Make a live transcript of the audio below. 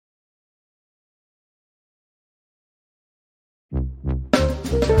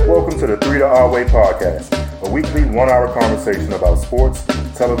Welcome to the 3 to Our Way podcast, a weekly 1-hour conversation about sports,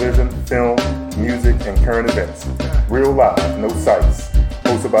 television, film, music, and current events. Real life, no sites.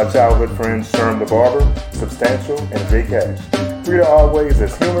 Hosted by childhood friends Sherm the Barber, Substantial, and Jay Cash. 3 to Our Way is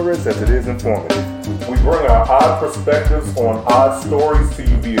as humorous as it is informative. We bring our odd perspectives on odd stories to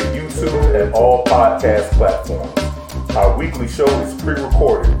you via YouTube and all podcast platforms. Our weekly show is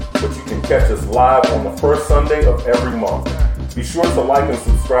pre-recorded, but you can catch us live on the first Sunday of every month. Be sure to like and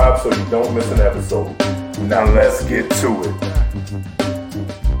subscribe so you don't miss an episode. Now let's get to it.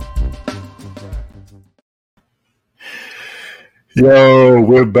 Yo,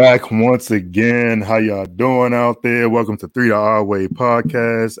 we're back once again. How y'all doing out there? Welcome to 3 to Our Way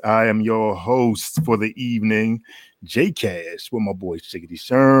podcast. I am your host for the evening, Jay Cash, with my boy Chickadee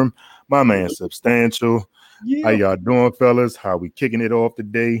Sherm, my man Substantial. Yeah. How y'all doing, fellas? How we kicking it off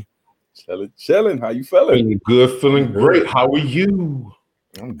today? Chilling. How you feeling? Feeling good, feeling great. How are you?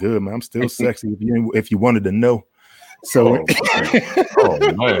 I'm good, man. I'm still sexy if you wanted to know. So, man.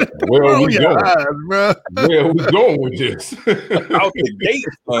 Where are we going? Eyes, bro. Where are we going with this? Out the gate.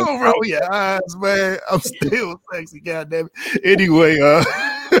 Don't roll your eyes, man. I'm still sexy, goddamn it. Anyway,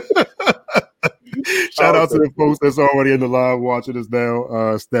 shout out to the folks that's already in the live watching us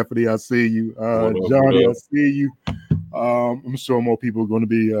now. Stephanie, I see you. Johnny, I see you. I'm sure more people are going to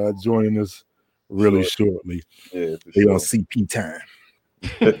be joining us really shortly. Yeah, they on CP time.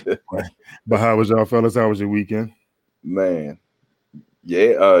 But how was y'all, fellas? How was your weekend? Man,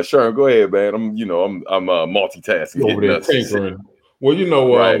 yeah. Sure, go ahead, man. I'm multitasking over there tinkering. Well,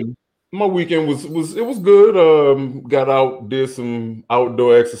 right. My weekend was good. Got out, did some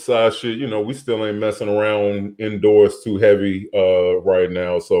outdoor exercise shit. We still ain't messing around indoors too heavy right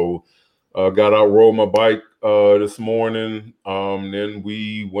now. So got out, rode my bike this morning. Then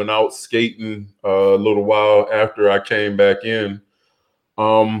we went out skating a little while after I came back in.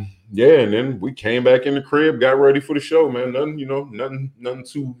 And then we came back in the crib, got ready for the show, man. Nothing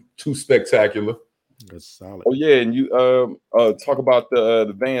too spectacular. That's solid. Oh yeah, and you talk about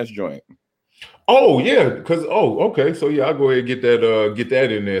the Vans joint. Oh yeah, okay. So yeah, I'll go ahead and get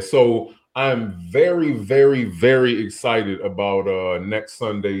that in there. So I'm very, very, very excited about next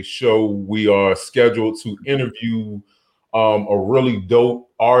Sunday's show. We are scheduled to interview a really dope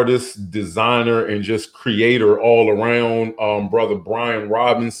artist, designer, and just creator all around, brother Brian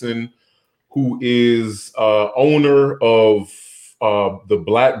Robinson, who is owner of the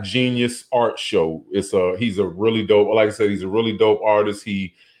Black Genius Art Show. He's a really dope, like I said, he's a really dope artist.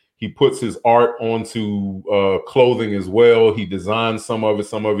 He puts his art onto clothing as well. He designs some of it.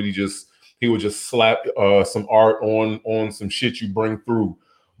 He would just slap some art on some shit you bring through.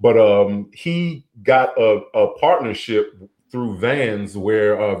 But he got a partnership through Vans,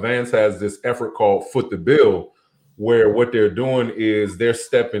 where Vans has this effort called Foot the Bill, where what they're doing is they're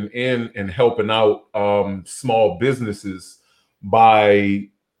stepping in and helping out small businesses by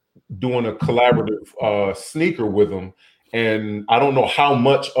doing a collaborative sneaker with them. And I don't know how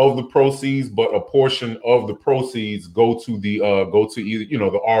much of the proceeds, but a portion of the proceeds go to either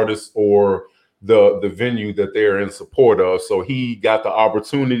the artist or the venue that they're in support of. So he got the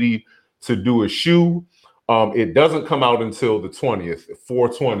opportunity to do a shoe. It doesn't come out until the 20th,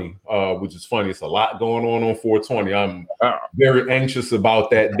 420, which is funny. It's a lot going on 420. I'm very anxious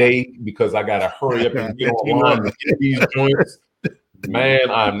about that date because I got to hurry up and get online and get these joints. Man,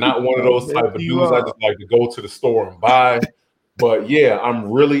 I'm not one of those type of dudes. I just like to go to the store and buy. But yeah,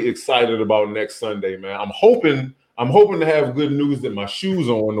 I'm really excited about next Sunday, man. I'm hoping to have good news that my shoes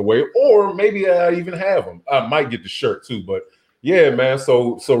are on the way, or maybe I even have them. I might get the shirt too, but yeah, man.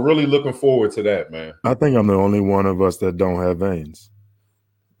 So really looking forward to that, man. I think I'm the only one of us that don't have Vans.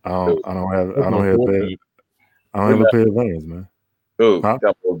 I don't have a pair of Vans, man. Dude,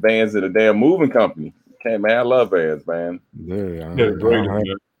 got more Vans in a damn moving company. Okay, man, I love Vans, man. Yeah, I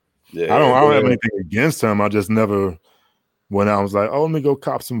don't have anything against them. I just never went out and was like, oh, let me go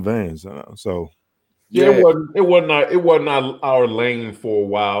cop some Vans. So yeah, it wasn't our lane for a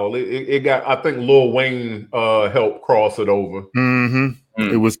while. It got, I think Lil Wayne helped cross it over. Mm-hmm.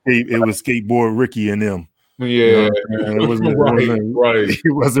 It was skateboard Ricky and them. Yeah, it wasn't right.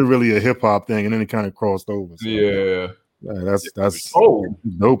 It wasn't really a hip hop thing, and then it kind of crossed over. So, yeah, that's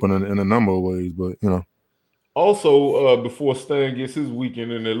dope in a number of ways, but Also, before Stan gets his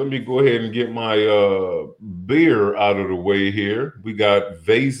weekend in there, let me go ahead and get my beer out of the way here. We got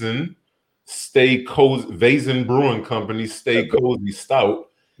Vazen Brewing Company Stay Cozy Stout.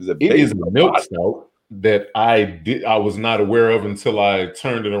 It is a milk stout that I was not aware of until I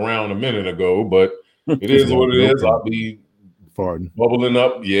turned it around a minute ago, but it is what it is. I'll be pardon. Bubbling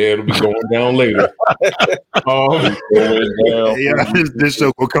up. Yeah, it'll be going down later. This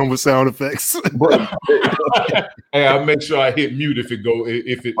show will come with sound effects. Hey, I'll make sure I hit mute if it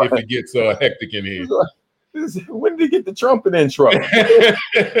gets hectic in here. When did he get the trumpet intro?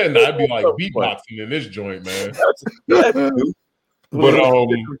 And I'd be like beatboxing in this joint, man. But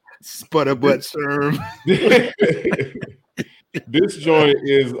Sputter butt Sherm. This joint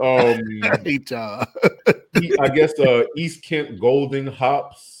is I hate y'all. I guess East Kent Golding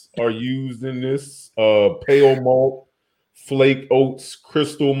hops are used in this. Pale malt, flake oats,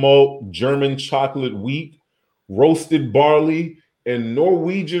 crystal malt, German chocolate wheat, roasted barley, and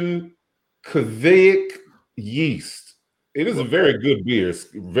Norwegian Kvik yeast. It is a very good beer. It's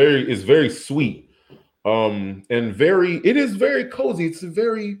very sweet. And it is very cozy. It's a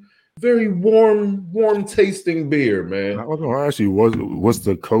very, very warm tasting beer, man. I was gonna ask you, what's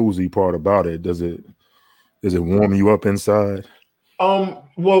the cozy part about it? Does it warm you up inside? Well,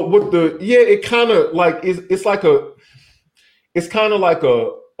 it kind of like it's kind of like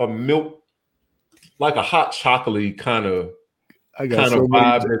a milk, like a hot chocolate kind of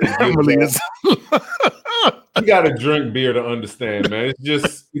vibe. You got to drink beer to understand, man.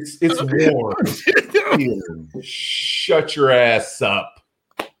 It's warm. Shut your ass up.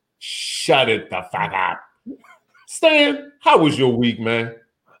 Shut it the fuck up. Stan, how was your week, man?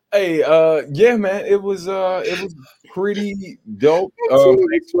 Hey, yeah, man, it was pretty dope.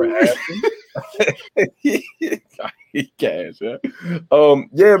 Thanks for asking. Cash, yeah.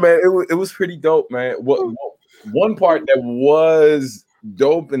 Yeah, man, it was pretty dope, man. One part that was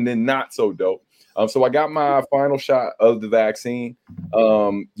dope and then not so dope. So I got my final shot of the vaccine.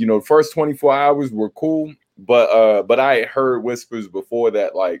 The first 24 hours were cool, but I had heard whispers before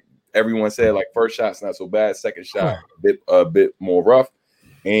that, like everyone said, like first shot's not so bad, second shot a bit more rough.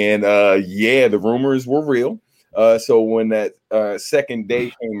 And the rumors were real. So when that second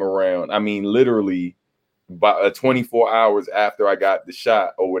day came around, I mean, literally about 24 hours after I got the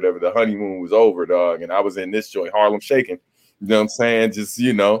shot or whatever, the honeymoon was over, dog. And I was in this joint, Harlem shaking. You know what I'm saying? Just,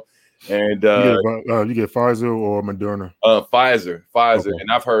 and you get Pfizer or Moderna? Pfizer. Okay.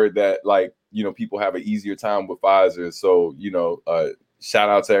 And I've heard that, like, people have an easier time with Pfizer. So, shout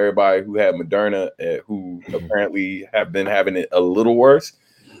out to everybody who had Moderna, who apparently have been having it a little worse.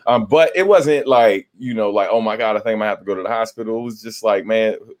 But it wasn't like, like, oh my God, I think I might have to go to the hospital. It was just like,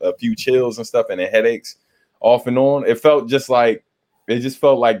 man, a few chills and stuff and then headaches off and on. It just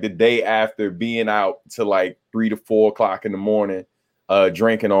felt like the day after being out to like 3 to 4 o'clock in the morning,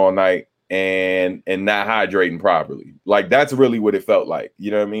 drinking all night and not hydrating properly. Like, that's really what it felt like, you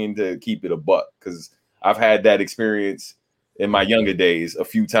know what I mean? To keep it a buck. Cause I've had that experience in my younger days a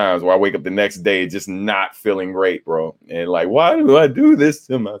few times where I wake up the next day just not feeling great, bro. And like, why do I do this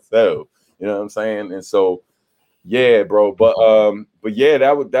to myself? You know what I'm saying? And so, yeah, bro. But yeah,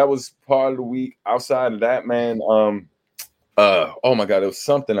 that was part of the week. Outside of that, man, oh my God, there was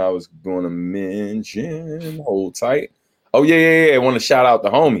something I was going to mention. Hold tight. Oh yeah. I want to shout out the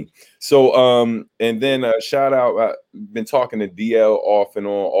homie. So and then shout out. I've been talking to DL off and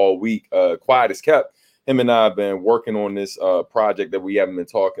on all week. Quiet as kept. Him and I have been working on this project that we haven't been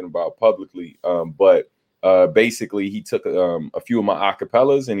talking about publicly. But basically, he took a few of my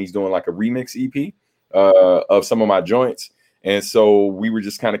acapellas and he's doing like a remix EP of some of my joints. And so we were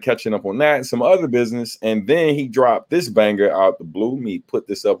just kind of catching up on that and some other business. And then he dropped this banger out the blue. Me put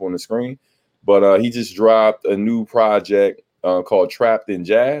this up on the screen. But he just dropped a new project called Trapped in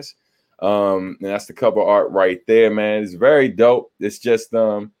Jazz. And that's the cover art right there, man. It's very dope. It's just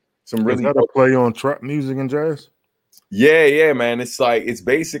some really. Is that a play on trap music and jazz? Yeah, man. It's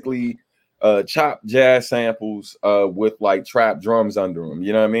basically chopped jazz samples with like trap drums under them.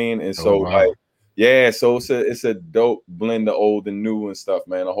 You know what I mean? And so so it's a dope blend of old and new and stuff,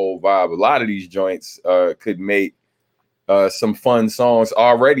 man. A whole vibe. A lot of these joints could make some fun songs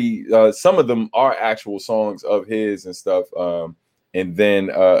already. Some of them are actual songs of his and stuff. And then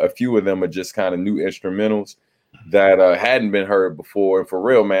a few of them are just kind of new instrumentals that hadn't been heard before. And for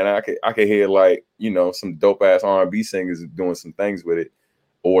real, man, I could hear like, some dope ass R&B singers doing some things with it,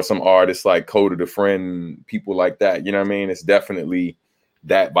 or some artists like Coda the Friend, people like that. You know what I mean? It's definitely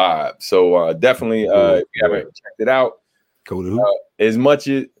that vibe. So definitely, if you haven't checked it out, Coda as much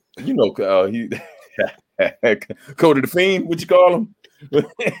as he Coda the Fiend, what you call him?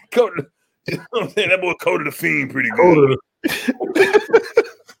 Coda, you know what I'm saying? That boy Coda the Fiend pretty good.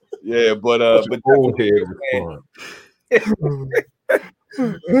 Yeah, but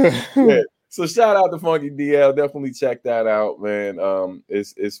yeah. So shout out to Funky DL. Definitely check that out, man.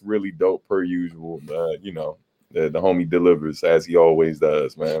 It's really dope per usual. The homie delivers as he always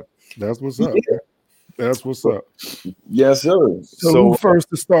does, man. That's what's up. That's what's up. Yes, sir. So who first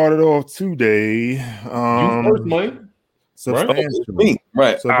to start it off today? You first, Mike. Substantial. Me,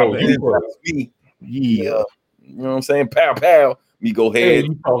 right? Me. Yeah. You know what I'm saying? Pow, pow. Me go ahead. Hey,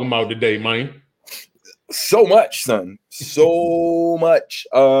 you talking about today, Mike? So much, son. So much.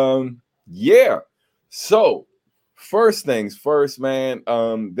 Yeah. So first things first, man.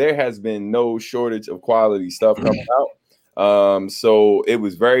 There has been no shortage of quality stuff coming out. So it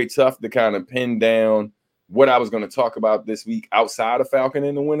was very tough to kind of pin down what I was going to talk about this week outside of Falcon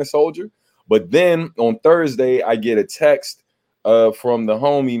and the Winter Soldier. But then on Thursday, I get a text from the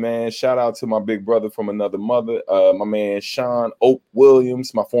homie, man. Shout out to my big brother from another mother, my man Sean Ope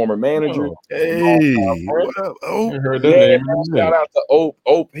Williams, my former manager. Hey, what up, Ope? Heard that name. Shout out to Ope.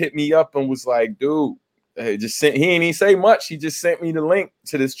 Ope hit me up and was like, dude, he ain't even say much. He just sent me the link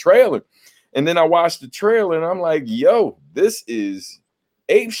to this trailer. And then I watched the trailer and I'm like, yo, this is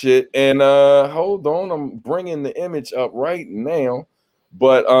ape shit. And hold on, I'm bringing the image up right now.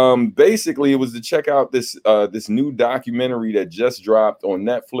 But basically, it was to check out this this new documentary that just dropped on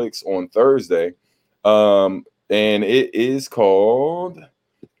Netflix on Thursday, and it is called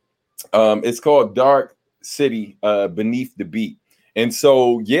Dark City Beneath the Beat. And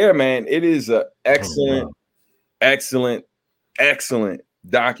so, yeah, man, it is an excellent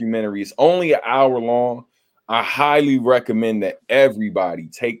documentary. It's only an hour long. I highly recommend that everybody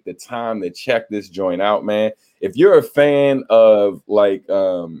take the time to check this joint out, man. If you're a fan of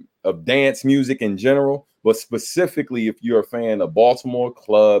of dance music in general, but specifically if you're a fan of Baltimore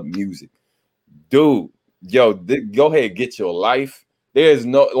club music, dude, yo, go ahead, get your life. There's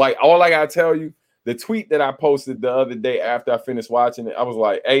no, all I gotta tell you, the tweet that I posted the other day after I finished watching it, I was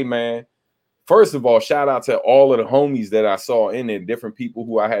like, hey, man, first of all, shout out to all of the homies that I saw in it, different people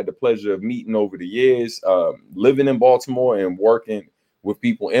who I had the pleasure of meeting over the years, living in Baltimore and working with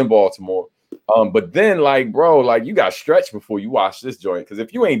people in Baltimore. But then, bro, you got stretched before you watch this joint, because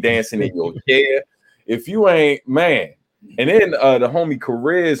if you ain't dancing in your chair, if you ain't, man. And then the homie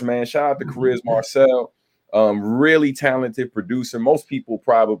Cariz, man, shout out to Cariz Marcel, really talented producer. Most people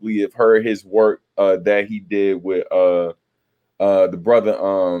probably have heard his work that he did with the brother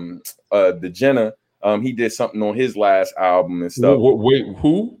the Jenna. He did something on his last album and stuff. Wait,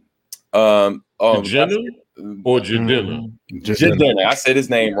 who? Jenna or Jadena? Jadena. I said his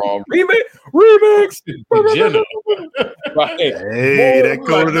name wrong. Remix. Jenna. Right. Hey, that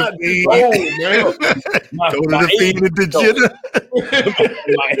go to the feed. Go to the feed with the Jenna.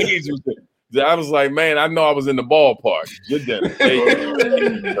 My age was there. I was like, man, I know I was in the ballpark.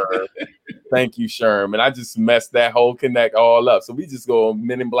 Thank you, Sherm. And I just messed that whole connect all up. So we just go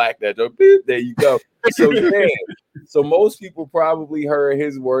Men in Black that joke. There you go. So yeah. So most people probably heard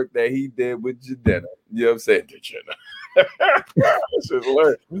his work that he did with Jadena. You know what I'm saying? Jadena.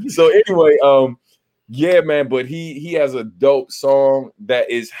 So anyway, yeah, man, but he has a dope song that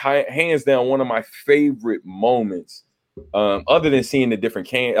is hands down one of my favorite moments. Other than seeing the different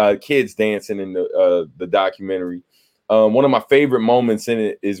kids dancing in the documentary, one of my favorite moments in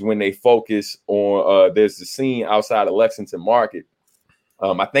it is when they focus on there's the scene outside of Lexington Market.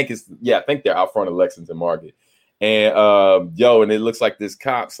 I think they're out front of Lexington Market, and and it looks like this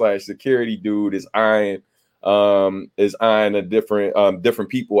cop / security dude is eyeing a different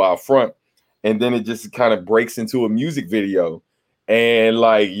people out front, and then it just kind of breaks into a music video. And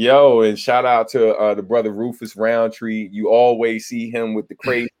and shout out to the brother Rufus Roundtree. You always see him with the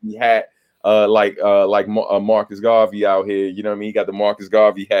crazy hat, Marcus Garvey out here. You know what I mean? He got the Marcus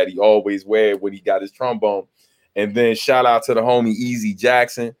Garvey hat he always wear when he got his trombone. And then shout out to the homie Easy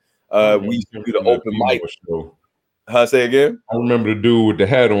Jackson. We used to do the open mic show. Say again? I remember the dude with the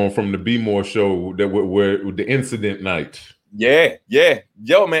hat on from the Be More show that where the incident night. Yeah.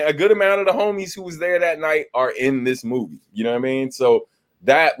 Yo, man, a good amount of the homies who was there that night are in this movie. You know what I mean? So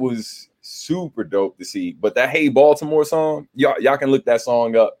that was super dope to see. But that Hey Baltimore song, y'all can look that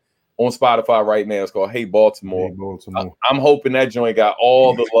song up on Spotify right now. It's called Hey Baltimore. Hey Baltimore. I'm hoping that joint got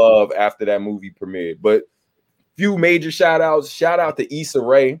all the love after that movie premiered. But few major shout outs. Shout out to Issa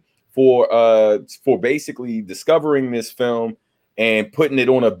Rae for basically discovering this film and putting it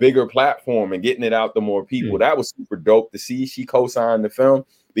on a bigger platform and getting it out to more people. That was super dope to see. She co-signed the film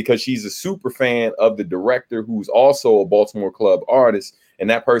because she's a super fan of the director, who's also a Baltimore club artist, and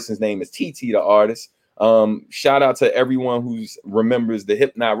that person's name is TT the Artist. Shout out to everyone who remembers the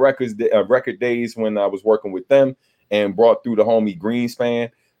Hypnot Records record days when I was working with them and brought through the homie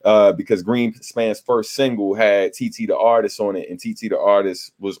Greenspan, because Greenspan's first single had TT the Artist on it, and TT the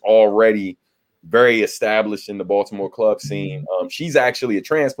Artist was already very established in the Baltimore club scene. She's actually a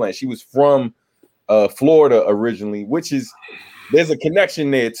transplant. She was from Florida originally, which is there's a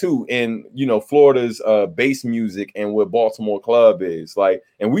connection there too in, you know, Florida's bass music and what Baltimore club is like.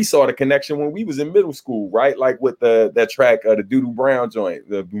 And we saw the connection when we was in middle school, right? Like with that track, the Doodoo Brown joint,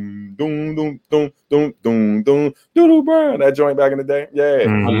 the boom, doom, doom, doom, doom, doom, doom, Doodoo Brown, that joint back in the day. Yeah,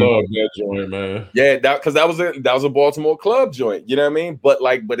 I love that joint, man. Yeah, because that was a Baltimore club joint, you know what I mean? But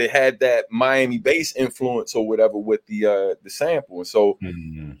it had that Miami bass influence or whatever with the sample. And so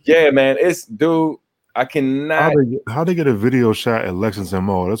yeah, man, it's dude. I cannot. How they get a video shot at Lexington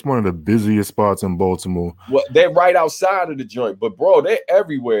Mall? That's one of the busiest spots in Baltimore. Well, they're right outside of the joint, but bro, they're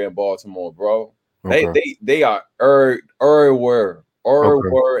everywhere in Baltimore, bro. Okay. They are everywhere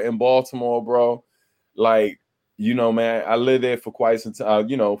in Baltimore, bro. Like, you know, man, I lived there for quite some time,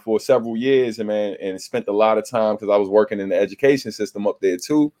 you know, for several years, and spent a lot of time because I was working in the education system up there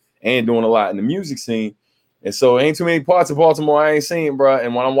too, and doing a lot in the music scene. And so ain't too many parts of Baltimore I ain't seen, bro.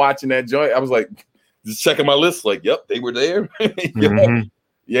 And when I'm watching that joint, I was like, just checking my list, like, yep, they were there.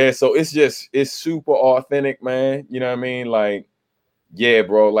 Yeah, so it's super authentic, man. You know what I mean? Like, yeah,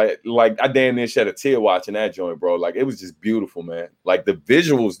 bro. Like I damn near shed a tear watching that joint, bro. Like, it was just beautiful, man. Like the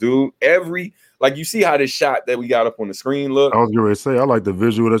visuals, dude. Like you see how this shot that we got up on the screen look. I was going to say, I like the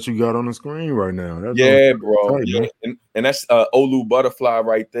visual that you got on the screen right now. That's bro. Tight, yeah, and that's Olu Butterfly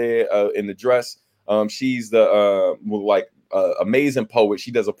right there in the dress. She's the amazing poet. She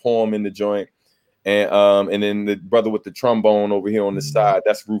does a poem in the joint. And then the brother with the trombone over here on the side,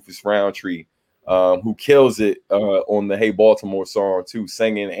 that's Rufus Roundtree, who kills it on the Hey Baltimore song too,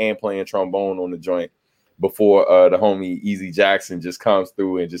 singing and playing trombone on the joint before the homie Easy Jackson just comes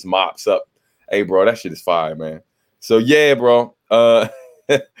through and just mops up. Hey, bro, that shit is fire, man. So yeah, bro.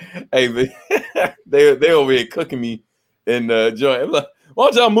 Hey, they over here cooking me in the joint. Why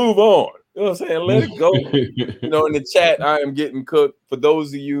don't y'all move on? You know what I'm saying? Let it go. You know, in the chat, I am getting cooked. For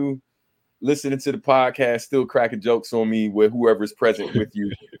those of you listening to the podcast, still cracking jokes on me with whoever's present with you.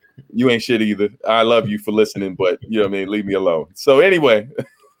 You ain't shit either. I love you for listening, but you know what I mean? Leave me alone. So anyway,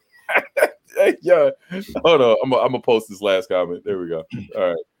 yeah, hold on. I'm gonna post this last comment. There we go. All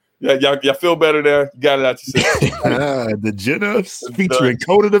right. Yeah, y'all feel better there? You got it out yourself. The Jenna featuring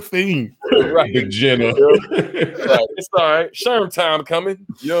Coda the Fiend. Right. The Jenna. Right. It's all right. Sherm time coming.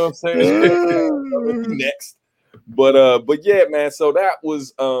 You know what I'm saying? Next. But yeah, man. So that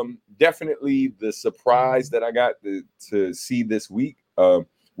was definitely the surprise that I got to see this week.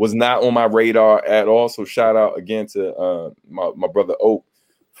 Was not on my radar at all. So shout out again to my brother Oak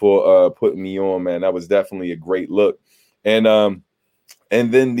for putting me on, man. That was definitely a great look. And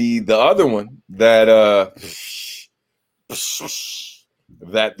then the other one that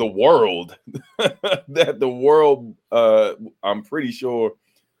that the world I'm pretty sure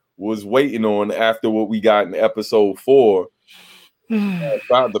was waiting on after what we got in episode 4.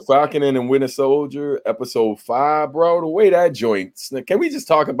 The Falcon and Winter Soldier, episode 5, bro. The way that joint. Can we just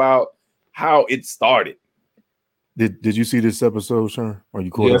talk about how it started? Did you see this episode, Sean? Are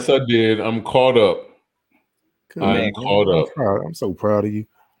you caught up? Yes, I did. I'm caught up. Good, I am caught up. I'm so proud of you.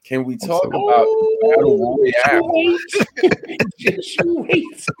 Can we talk about Battle Royale?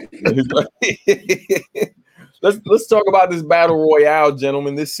 Let's talk about this Battle Royale,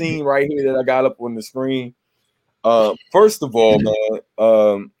 gentlemen. This scene right here that I got up on the screen. First of all,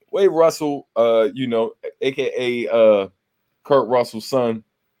 man, Wade Russell, you know, aka Kurt Russell's son,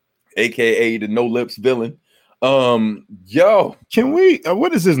 aka the No Lips villain. Yo, can we?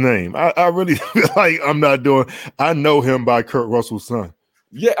 What is his name? I really feel like I know him by Kurt Russell's son.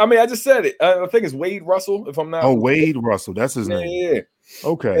 Yeah, I mean, I just said it. I think it's Wade Russell, if I'm not. Oh, Wade Russell, that's his name. Yeah.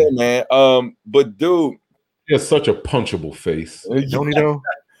 Okay, yeah, man. But dude, he has such a punchable face, don't he? Though,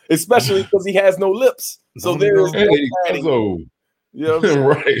 especially because he has no lips. So there is no padding. You know what I'm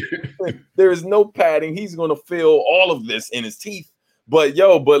right? There is no padding. He's gonna feel all of this in his teeth. But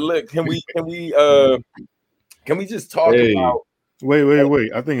look, can we just talk about?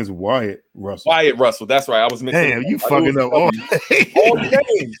 Wait. I think it's Wyatt Russell. Wyatt Russell. That's right. I was mixing. Damn, you fucking up all the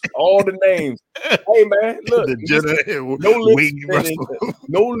names. All the names. Hey man, look.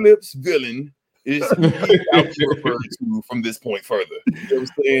 No lips villain is referred to from this point further. You know what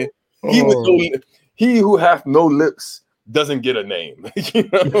I'm saying? He who hath no lips doesn't get a name. You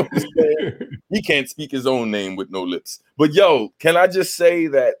know what I'm saying? He can't speak his own name with no lips. But can I just say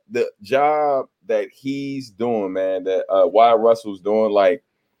that the job that he's doing, man, that Wyatt Russell's doing, like,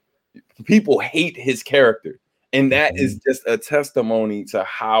 people hate his character, and that is just a testimony to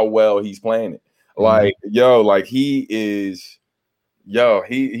how well he's playing it. Like, he is,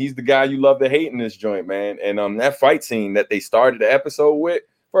 he's the guy you love to hate in this joint, man. And that fight scene that they started the episode with,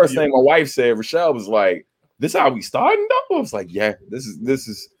 first thing my wife said, Rochelle, was like, "This how we starting though?" I was like, "Yeah, this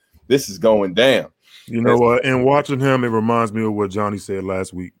is this is going down. You know what? And watching him, it reminds me of what Johnny said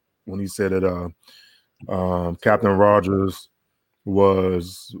last week when he said that Captain Rogers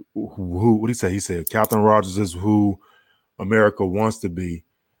was who? What did he say? He said Captain Rogers is who America wants to be.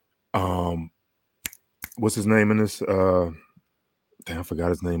 What's his name in this? Damn, I forgot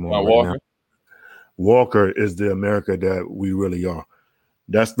his name on right Walker. now. Walker is the America that we really are.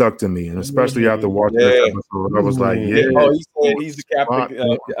 That stuck to me, and especially after watching this episode, I was like, "Yeah." Oh, he said he's the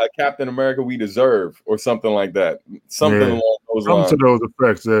Captain, Captain America we deserve, or something like that. Something along those lines. Something to those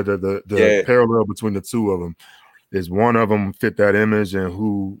effects. The parallel between the two of them is one of them fit that image and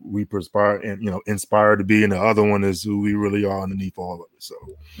who we inspired to be, and the other one is who we really are underneath all of it. So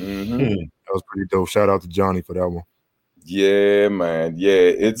that was pretty dope. Shout out to Johnny for that one. Yeah, man. Yeah,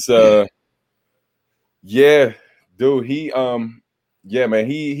 it's dude.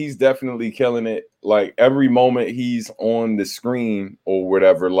 He's definitely killing it. Like every moment he's on the screen or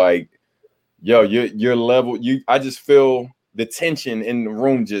whatever, like, yo, your level, I just feel the tension in the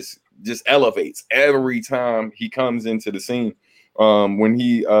room just elevates every time he comes into the scene. When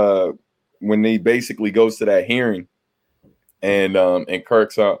he basically goes to that hearing and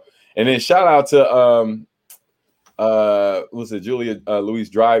Kirk's out. And then shout out to Julia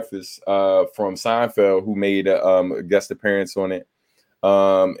Louis-Dreyfus from Seinfeld, who made a guest appearance on it.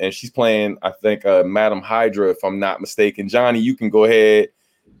 And she's playing, I think, Madam Hydra, if I'm not mistaken. Johnny, you can go ahead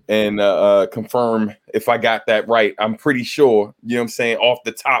and confirm if I got that right. I'm pretty sure, you know what I'm saying, off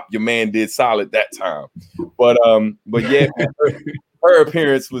the top, your man did solid that time. But yeah, her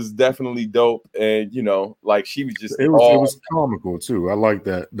appearance was definitely dope, and like she was just it was comical too. I like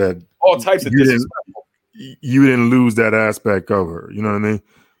that all types of disrespectful. You didn't lose that aspect of her, you know what I mean?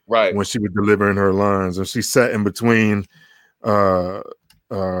 Right. When she was delivering her lines, and she sat in between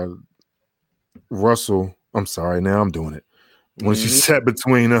Russell. I'm sorry, now I'm doing it. When she sat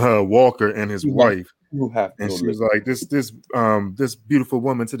between Walker and his wife, and she was like, this beautiful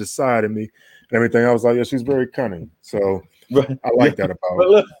woman to the side of me and everything. I was like, yeah, she's very cunning. So I like that about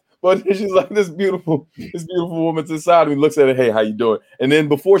her. But then she's like, this beautiful woman to the side of me, looks at her, hey, how you doing? And then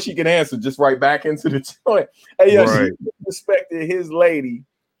before she can answer, just right back into the joint. Hey, she respected his lady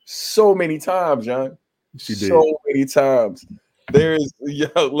so many times, John. She did. So many times.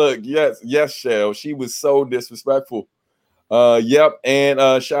 Yes, Shell. She was so disrespectful. Yep. And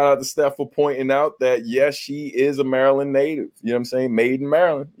shout out to Steph for pointing out that yes, she is a Maryland native. You know what I'm saying? Made in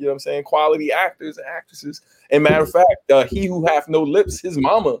Maryland. You know what I'm saying? Quality actors and actresses. And matter of fact, he who hath no lips, his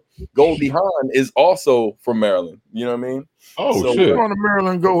mama, Goldie Hawn, is also from Maryland. You know what I mean? Oh, shit. Where on the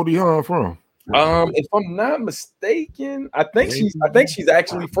Maryland Goldie Hawn from? If I'm not mistaken, I think she's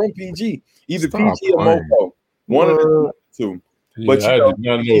actually from PG. Either PG or Moco. One of the two. But I did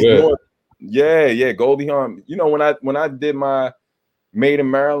not know that. Goldie Hawn. You know, when I did my Made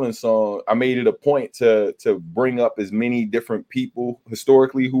in Maryland song, I made it a point to bring up as many different people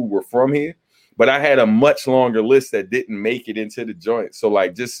historically who were from here. But I had a much longer list that didn't make it into the joint. So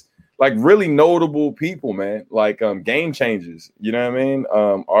just really notable people, man, like game changers, you know what I mean?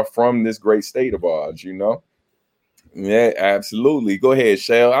 Are from this great state of ours, you know? Yeah, absolutely. Go ahead,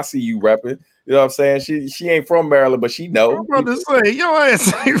 Shell. I see you repping. You know what I'm saying? She ain't from Maryland, but she know. I'm about to say, yo, I ain't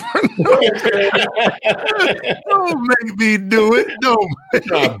saying don't make me do it. Don't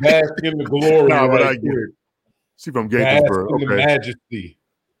bask in the glory. But I get it. She from Gaithersburg. Okay. The majesty.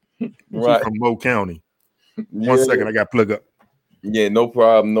 Right. From Moe County. 1 second, I got plug up. Yeah, no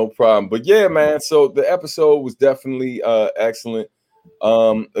problem. But yeah, man. So the episode was definitely excellent.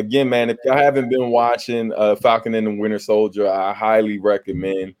 Again, man, if y'all haven't been watching Falcon and the Winter Soldier, I highly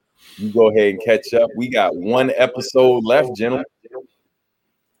recommend you go ahead and catch up. We got one episode left, gentlemen.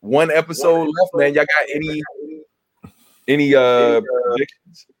 One episode left, man. Y'all got any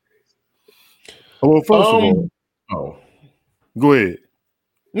predictions? Well, first of all, go ahead.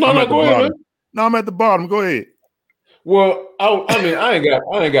 No, go ahead. Man. No, I'm at the bottom. Go ahead. Well, I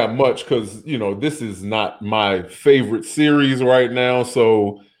ain't got much because this is not my favorite series right now.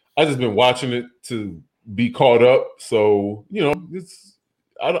 So I just been watching it to be caught up. So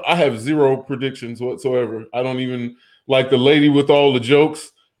I have zero predictions whatsoever. I don't even like the lady with all the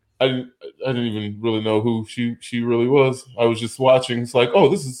jokes. I didn't even really know who she really was. I was just watching. It's like,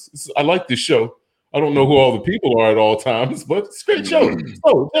 oh, I like this show. I don't know who all the people are at all times, but it's a great show.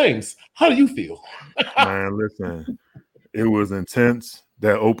 Oh, James, how do you feel? Man, listen, it was intense.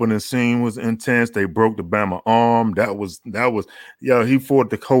 That opening scene was intense. They broke the Bama arm. That was he fought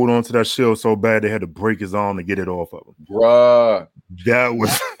to hold on to that shield so bad they had to break his arm to get it off of him. Bruh. That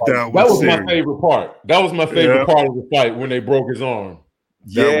was my favorite part. That was my favorite part of the fight when they broke his arm.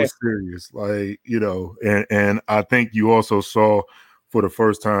 That was serious. And I think you also saw for the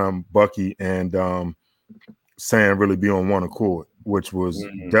first time Bucky and Sam really be on one accord, which was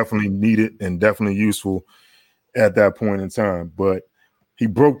definitely needed and definitely useful at that point in time. But he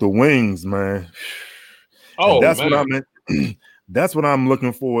broke the wings, man. Oh, and that's man. what I meant. That's what I'm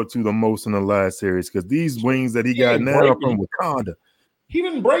looking forward to the most in the last series, because these wings that he got now are from Wakanda. He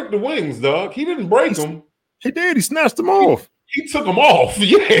didn't break the wings, dog. He didn't break them. He did. He snatched them off. He took them off.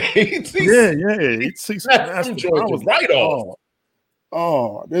 Yeah. He snatched them off. Right off.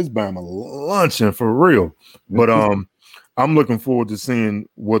 Oh, this Bama lunching for real. But I'm looking forward to seeing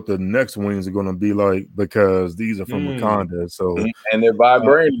what the next wings are going to be like, because these are from Wakanda. So and they're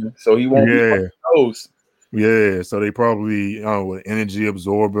vibrating, so he won't be those. Yeah, so they probably with energy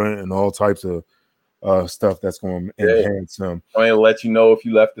absorbent and all types of stuff that's going to enhance him. I'm going to let you know if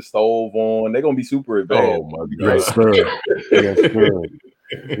you left the stove on. They're going to be super advanced. Oh my God! Yes, sir. Yes, sir.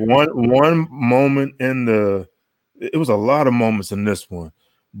 One moment it was a lot of moments in this one,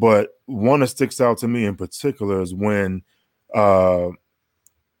 but one that sticks out to me in particular is when Falcon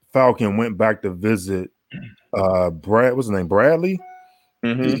went back to visit what's his name, Bradley,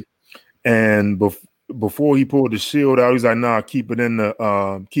 and before he pulled the shield out, he's like, "Nah, keep it in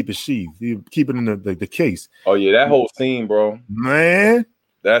the keep it sheathed, keep it in the case." Oh yeah, that whole scene, bro. Man,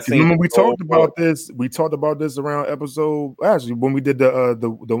 that scene. Remember we talked about this. We talked about this around episode when we did the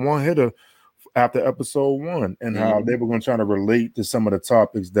one hitter after episode 1, and how they were going to try to relate to some of the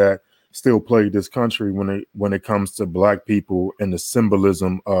topics that still plague this country when it comes to Black people and the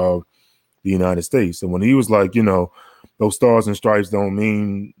symbolism of the United States. And when he was like, those stars and stripes don't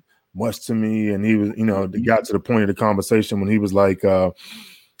mean much to me, and he was, they got to the point of the conversation when he was like, no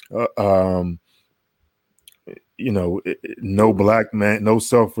Black man, no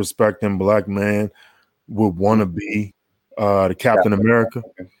self-respecting Black man would want to be the Captain America.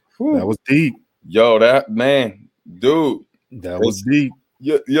 That was deep. Yo, that man, dude, that was deep.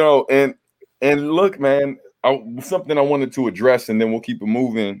 And look, man, something I wanted to address, and then we'll keep it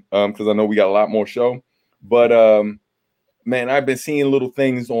moving because I know we got a lot more show. But man, I've been seeing little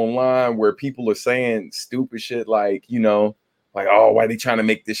things online where people are saying stupid shit like, oh, why are they trying to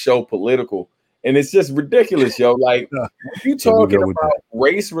make this show political? And it's just ridiculous, yo. Like, if you talking about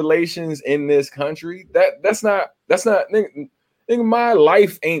race relations in this country, that's not nigga, my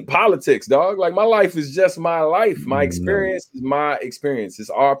life ain't politics, dog. Like, my life is just my life. My experience is my experience. It's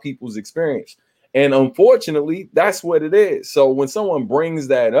our people's experience. And unfortunately, that's what it is. So when someone brings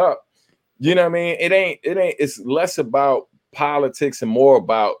that up, you know what I mean? It's less about politics and more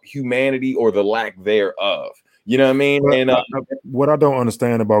about humanity or the lack thereof. You know what I mean? And what I don't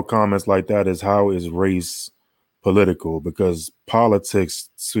understand about comments like that is, how is race political? Because politics,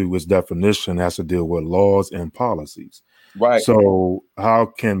 to its definition, has to deal with laws and policies. Right. So how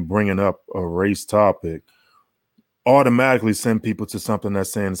can bringing up a race topic automatically send people to something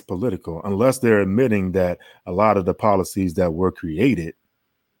that's saying it's political, unless they're admitting that a lot of the policies that were created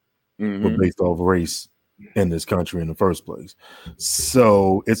were based off race in this country in the first place?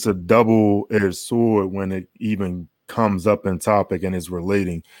 So it's a double-edged sword when it even comes up in topic and is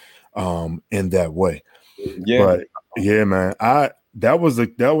relating in that way. Yeah. But yeah, man, that was a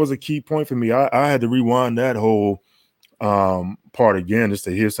key point for me. I had to rewind that whole part again just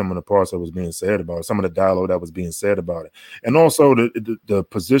to hear some of the parts that was being said about it, some of the dialogue that was being said about it, and also the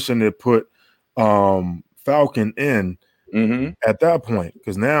position it put Falcon in at that point,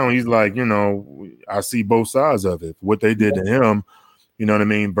 because now he's like, I see both sides of it, what they did to him, you know what I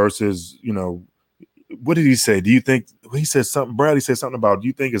mean, versus, what did he say? Do you think he said something? Bradley said something about, do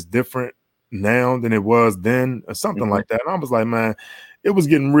you think it's different now than it was then, or something like that? And I was like, man, it was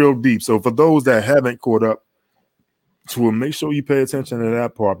getting real deep. So for those that haven't caught up to it, make sure you pay attention to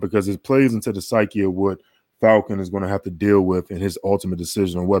that part, because it plays into the psyche of what Falcon is going to have to deal with in his ultimate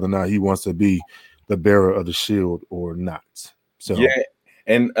decision on whether or not he wants to be the bearer of the shield or not. So yeah,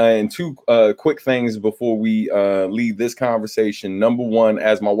 and two quick things before we leave this conversation. Number one,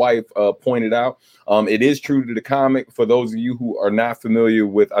 as my wife pointed out, it is true to the comic. For those of you who are not familiar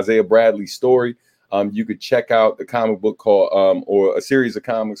with Isaiah Bradley's story, you could check out the comic book called or a series of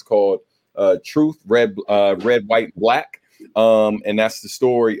comics called Truth, Red, White, Black. And that's the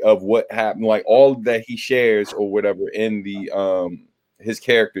story of what happened, like all that he shares or whatever in the his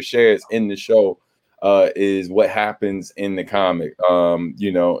character shares in the show is what happens in the comic. And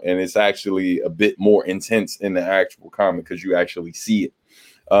it's actually a bit more intense in the actual comic because you actually see it.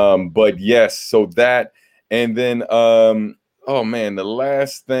 But yes, so that, and then oh man, the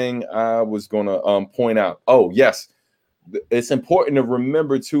last thing I was gonna point out. Oh yes, it's important to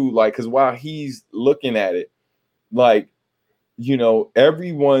remember too, like, because while he's looking at it, like,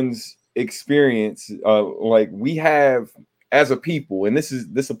 everyone's experience, like we have as a people, and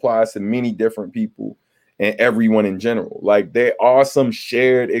this applies to many different people and everyone in general. Like there are some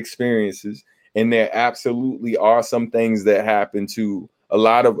shared experiences, and there absolutely are some things that happen to a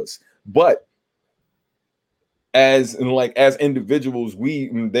lot of us. But as individuals,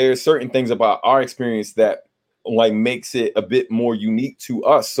 there's certain things about our experience that like makes it a bit more unique to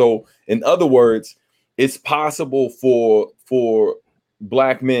us. So in other words, it's possible for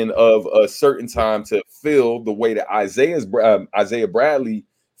Black men of a certain time to feel the way that Isaiah Bradley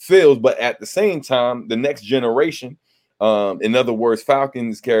feels, but at the same time, the next generation, in other words,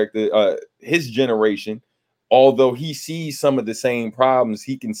 Falcon's character, his generation, although he sees some of the same problems,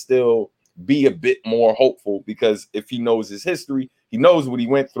 he can still be a bit more hopeful, because if he knows his history, he knows what he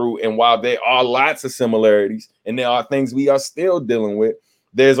went through. And while there are lots of similarities and there are things we are still dealing with,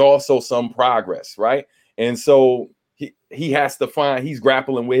 there's also some progress, right? And so he has to he's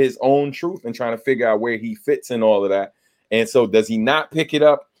grappling with his own truth and trying to figure out where he fits in all of that. And so does he not pick it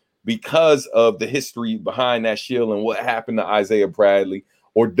up because of the history behind that shield and what happened to Isaiah Bradley?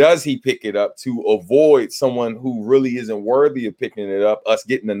 Or does he pick it up to avoid someone who really isn't worthy of picking it up, us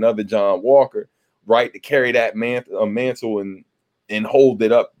getting another John Walker, right, to carry that mantle and hold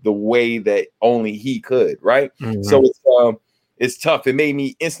it up the way that only he could, right? Mm-hmm. So it's tough. It made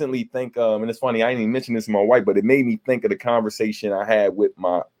me instantly think, and it's funny, I didn't even mention this to my wife, but it made me think of the conversation I had with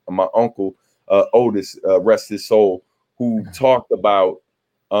my uncle, Otis, rest his soul, who talked about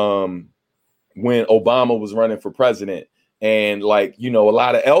when Obama was running for president. And like, you know, a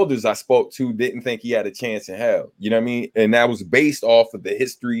lot of elders I spoke to didn't think he had a chance in hell. You know what I mean? And that was based off of the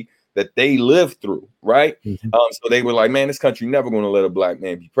history that they lived through, right? Mm-hmm. So they were like, man, this country never going to let a Black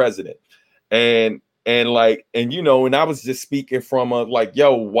man be president. And you know, and I was just speaking from like,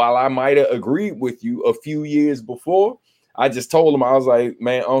 yo, while I might have agreed with you a few years before, I just told him, I was like,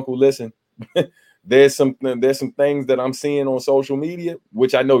 man, uncle, listen, there's some things that I'm seeing on social media,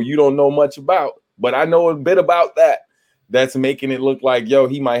 which I know you don't know much about, but I know a bit about that. That's making it look like, yo,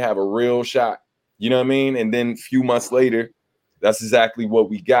 he might have a real shot. You know what I mean? And then a few months later, that's exactly what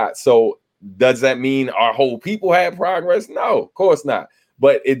we got. So does that mean our whole people had progress? No, of course not.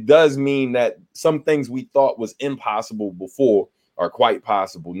 But it does mean that some things we thought was impossible before are quite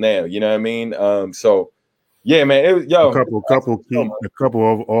possible now. You know what I mean? So yeah, man. A couple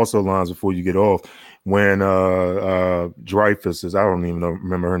of also lines before you get off. When Dreyfus is, I don't even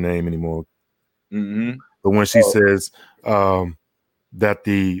remember her name anymore. Mm-hmm. But when she says that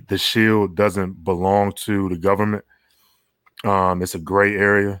the shield doesn't belong to the government, it's a gray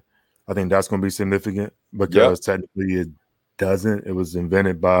area. I think that's going to be significant because technically it doesn't. It was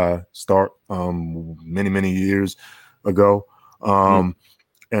invented by Stark many years ago, and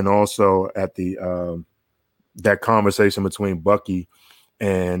also at the that conversation between Bucky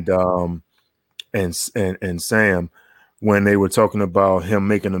and Sam when they were talking about him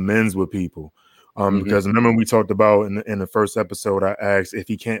making amends with people. Because remember we talked about in the first episode, I asked if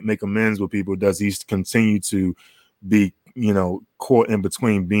he can't make amends with people, does he continue to be, you know, caught in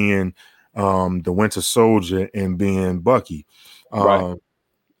between being the Winter Soldier and being Bucky? Right.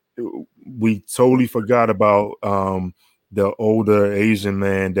 We totally forgot about the older Asian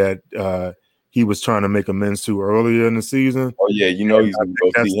man that he was trying to make amends to earlier in the season. Oh yeah, you know he's going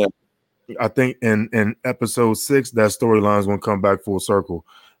to go see him. I think in episode 6, that storyline is going to come back full circle.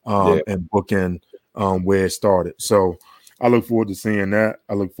 And bookend where it started. So I look forward to seeing that.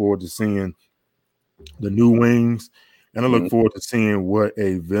 I look forward to seeing the new wings, and I look forward to seeing what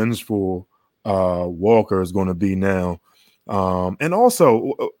a vengeful Walker is going to be now. And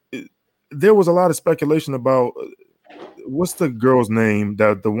also, there was a lot of speculation about what's the girl's name,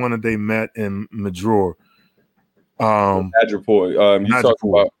 that the one that they met in Madrior. Madripoor. You talking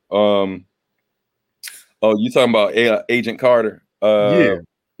about? You talking about Agent Carter? Yeah.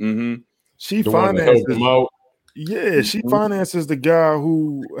 Mm-hmm. She finances. She finances the guy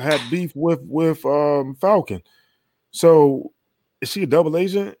who had beef with Falcon. So is she a double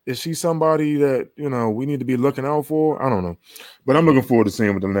agent? Is she somebody that, you know, we need to be looking out for? I don't know, but I'm looking forward to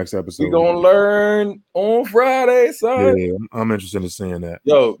seeing what the next episode. We're gonna learn on Friday, son. Yeah, I'm interested in seeing that.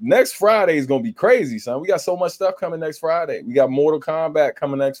 Yo, next Friday is gonna be crazy, son. We got so much stuff coming next Friday. We got Mortal Kombat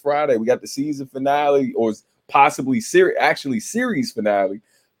coming next Friday. We got the season finale, or possibly series finale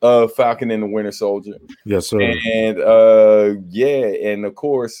of Falcon and the Winter Soldier. Yes, sir. And and of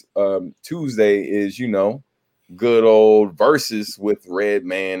course, Tuesday is, you know, good old verses with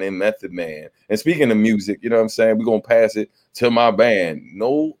Redman and Method Man. And speaking of music, you know what I'm saying, we're gonna pass it to my band,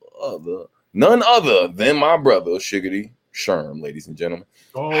 none other than my brother Shiggity Sherm, ladies and gentlemen.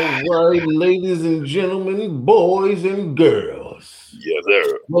 All right, ladies and gentlemen, boys and girls. Yes,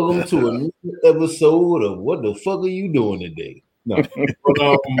 sir. Welcome to a new episode of What the Fuck Are You Doing Today? No.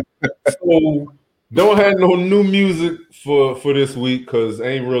 But, so don't have no new music for this week because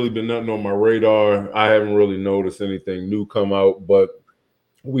ain't really been nothing on my radar. I haven't really noticed anything new come out, but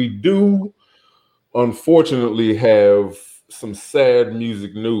we do unfortunately have some sad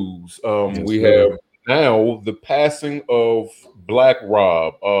music news. We have now the passing of Black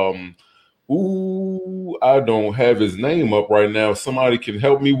Rob. I don't have his name up right now. Somebody can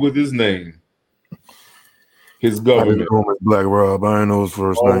help me with his name. His government. Black Rob. I don't know his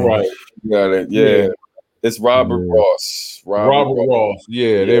first name. All right. Got it. Yeah. It's Robert Ross. Robert Ross.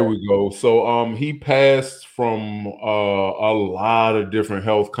 Yeah, there we go. So he passed from a lot of different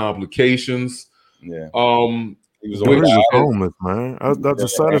health complications. Yeah. He was homeless, man. That's the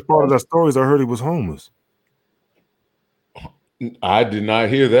saddest part of that story is I heard he was homeless. I did not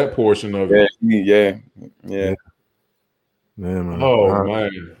hear that portion of it. Yeah, man. Oh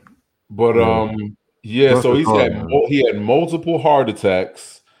man. But so he had multiple heart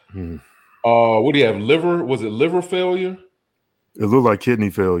attacks. What do you have? Liver? Was it liver failure? It looked like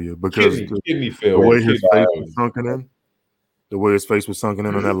kidney failure because kidney failure. The way his face was sunken in. The way his face was sunken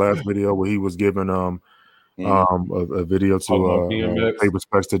in on that last video where he was giving a video to pay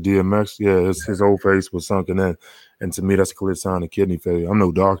respects to DMX. Yeah, his whole face was sunken in, and to me that's a clear sign of kidney failure. I'm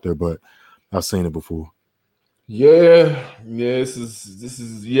no doctor, but I've seen it before. Yeah. This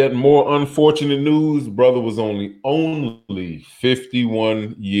is yet more unfortunate news. Brother was only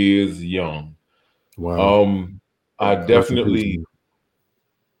 51 years young. Wow. I definitely,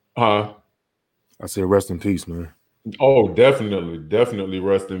 I say rest in peace, man. Oh, definitely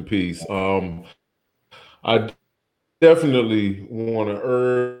rest in peace. I definitely want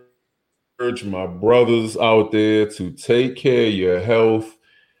to urge my brothers out there to take care of your health.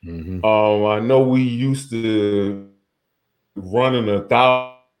 I know we used to running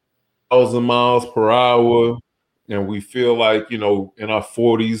 1,000 miles per hour, and we feel like, in our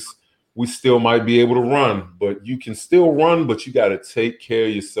 40s, we still might be able to run, but you can still run, but you got to take care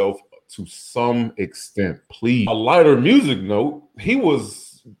of yourself to some extent, please. A lighter music note, he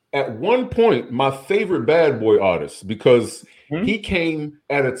was at one point my favorite Bad Boy artist because he came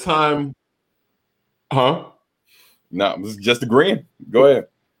at a time. No, it was just agreeing. Go ahead.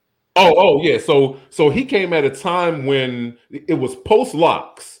 Oh yeah. So he came at a time when it was post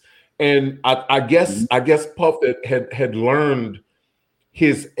locks, and I guess Puff had learned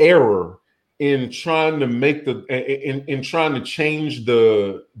his error in trying to make in trying to change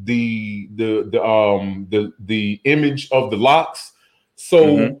the image of the locks.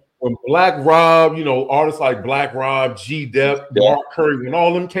 So when Black Rob, artists like Black Rob, G-Dep, Mark Curry, when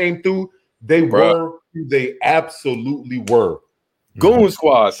all them came through, they were who they absolutely were. Goon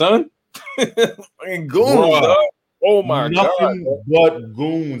Squad, son. Goons, dog. Oh my God. Nothing but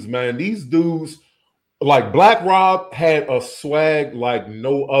goons, man. These dudes, like Black Rob, had a swag like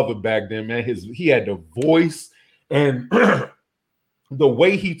no other back then, man. He had the voice and the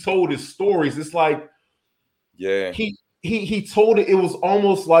way he told his stories. It's like, he told it. It was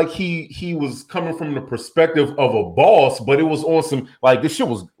almost like he was coming from the perspective of a boss, but it was on some like this shit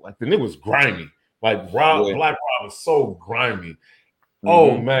was like the nigga was grimy. Like Black Rob was so grimy.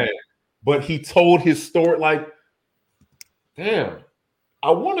 Oh man. But he told his story like, damn, I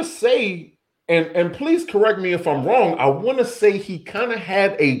want to say, and please correct me if I'm wrong, I want to say he kind of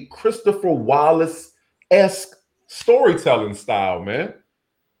had a Christopher Wallace-esque storytelling style, man.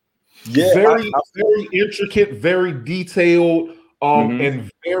 Yeah, very intricate, very detailed,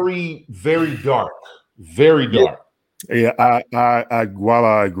 and very, very dark. Very dark. Yeah, I while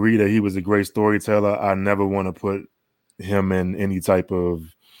I agree that he was a great storyteller, I never want to put him in any type of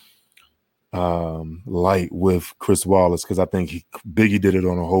light with Chris Wallace because I think Biggie did it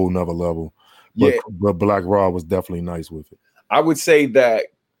on a whole nother level. But Black Rob was definitely nice with it. I would say that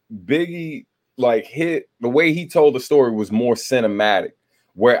Biggie hit the way he told the story was more cinematic.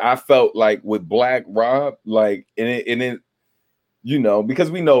 Where I felt like with Black Rob, because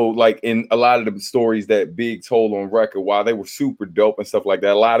we know in a lot of the stories that Big told on record, while they were super dope and stuff like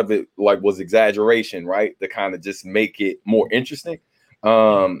that, a lot of it was exaggeration, right? To kind of just make it more interesting.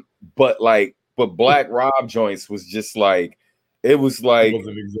 But Black Rob joints was just it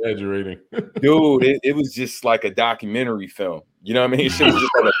wasn't exaggerating, dude. It was just like a documentary film. You know what I mean? It was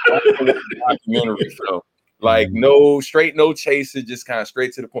just like a documentary film. No chaser, just kind of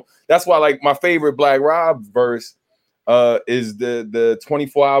straight to the point. That's why my favorite Black Rob verse is the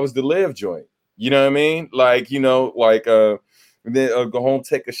 24 hours to live joint. You know what I mean? Then go home,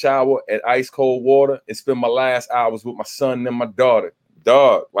 take a shower at ice cold water, and spend my last hours with my son and my daughter.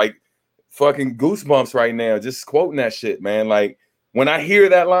 Dog, fucking goosebumps right now, just quoting that shit, man. when I hear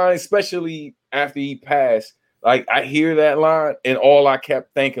that line, especially after he passed, like I hear that line, and all I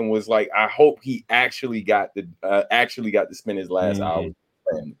kept thinking was like, I hope he actually got to spend his last hour with his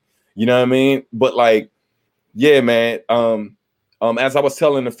family. You know what I mean? But like, yeah, man. As I was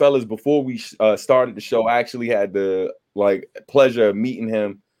telling the fellas before we started the show, I actually had the pleasure of meeting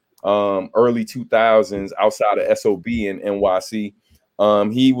him early 2000s outside of SOB in NYC.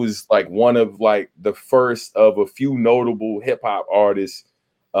 He was like one of like the first of a few notable hip hop artists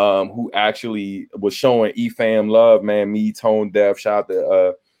who actually was showing EFAM love, man. Me, Tone Deaf, shout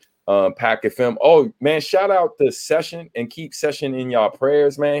out to Pack FM. Oh man, shout out to Session, and keep Session in y'all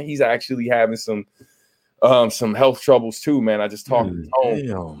prayers, man. He's actually having some health troubles too, man. I just talked to Tone.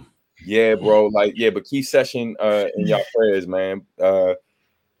 Damn. Yeah, bro. Like, yeah, but keep Session in y'all prayers, man.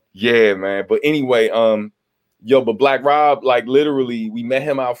 Yeah, man. But anyway, but Black Rob, like literally, we met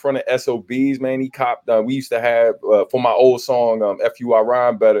him out front of SOBs, man. He copped. We used to have for my old song, FUI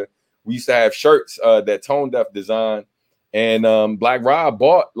Rhyme Better. We used to have shirts that Tone Deaf designed, and Black Rob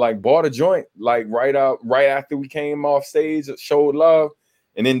bought a joint like right after we came off stage, showed love,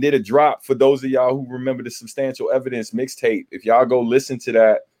 and then did a drop. For those of y'all who remember the Substantial Evidence mixtape, if y'all go listen to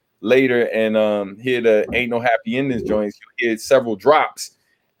that later and hear the Ain't No Happy Endings joints, you'll hear several drops.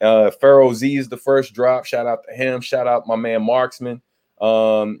 Pharaoh Z is the first drop. Shout out to him. Shout out my man Marksman,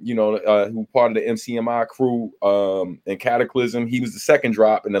 who part of the MCMI crew and Cataclysm. He was the second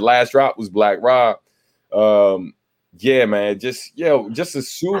drop, and the last drop was Black Rob. Yeah, man, just a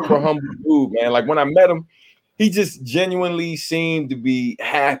super humble dude, man. Like when I met him, he just genuinely seemed to be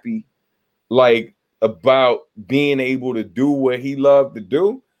happy, like about being able to do what he loved to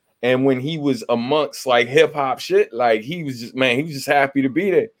do. And when he was amongst like hip hop shit, like he was just happy to be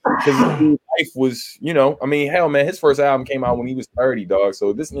there because his life was, I mean, hell, man, his first album came out when he was 30, dog.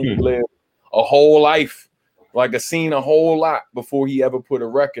 So this nigga lived a whole life, like seen a whole lot before he ever put a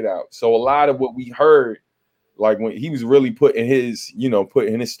record out. So a lot of what we heard, like when he was really putting his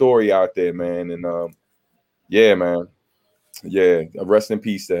story out there, man. And yeah, man, yeah, rest in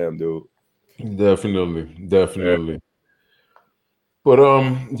peace to him, dude. Definitely. Yeah. But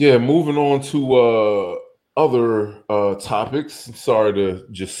yeah, moving on to other topics. Sorry to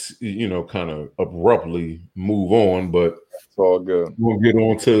just kind of abruptly move on, but it's all good. We'll get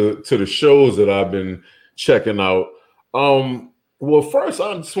on to the shows that I've been checking out. Well, first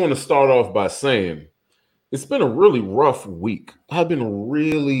I just want to start off by saying it's been a really rough week. I've been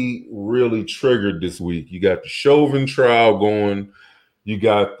really, really triggered this week. You got the Chauvin trial going. You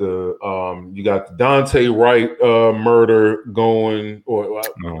got the Dante Wright murder going, or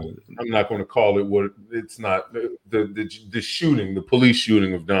I'm not going to call it what it's not. The shooting, the police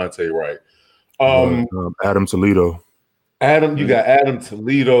shooting of Dante Wright. Adam Toledo. You got Adam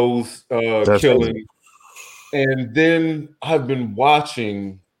Toledo's killing, and then I've been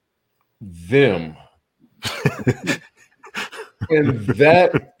watching Them. And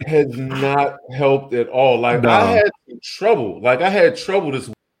that has not helped at all. Like I had trouble. I had trouble this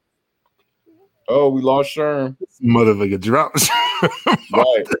week. Oh, we lost Sherm. Motherfucker drops.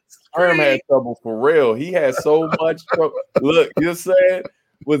 Right. Sherm had trouble for real. He had so much trouble. Look, you're saying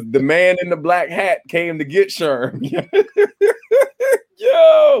was the man in the black hat came to get Sherm.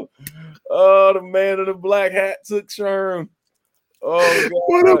 Yo. Oh, the man in the black hat took Sherm. Oh, God.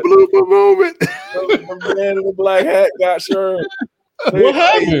 What a blooper moment. The man in the black hat got Sherm. What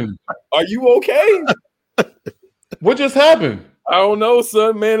happened? Are you okay? What just happened? I don't know,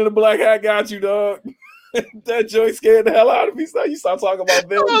 son. Man in the black hat got you, dog. That joint scared the hell out of me. So you start talking about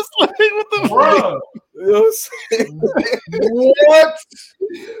them. I was like, what the fuck? You know what?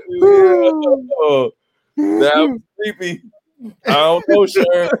 Yeah. That was creepy. I don't know,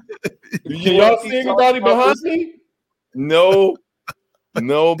 Sharon. Can y'all see anybody behind me? No,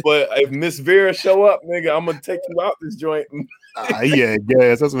 but if Miss Vera show up, nigga, I'm gonna take you out this joint. Yeah,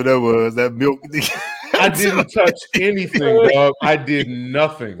 gas. That's what that was. That milk. I didn't touch anything, dog. I did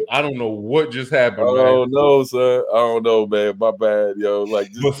nothing. I don't know what just happened. I don't know, sir. I don't know, man. My bad, yo.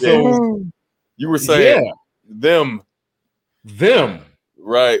 Like, just, you were saying them,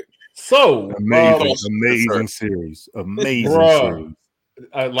 right? So amazing series, series.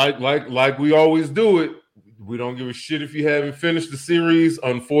 Like we always do it. We don't give a shit if you haven't finished the series.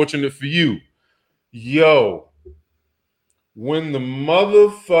 Unfortunate for you, yo. When the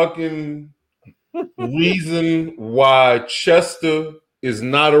motherfucking reason why Chester is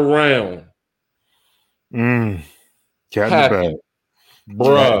not around happened,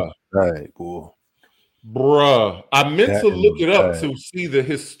 bruh. Right, boy. Bruh, I meant to look it up to see the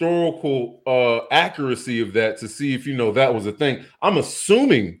historical accuracy of that, to see if that was a thing. I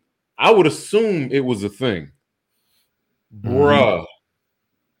would assume it was a thing. Bruh.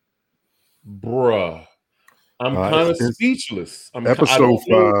 I'm kind of speechless. Episode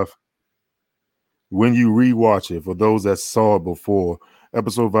 5. When you rewatch it, for those that saw it before,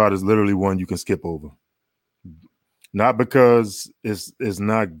 episode 5 is literally one you can skip over. Not because it's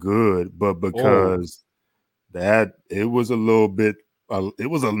not good, but because that it was a little bit. It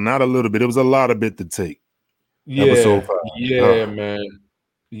was not a little bit. It was a lot of bit to take. Yeah, episode 5. Yeah, man.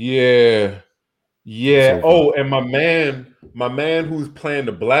 Yeah. Oh, and my man who's playing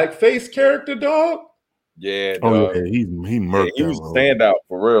the blackface character, dog. Yeah, dog. Oh yeah, he murked he that was role. Standout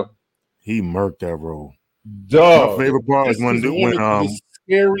for real. He murked that role. Dog. My favorite part is when the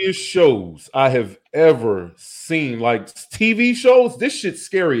scariest shows I have ever seen, like TV shows. This shit's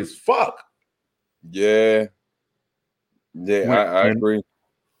scary as fuck. Yeah, I agree.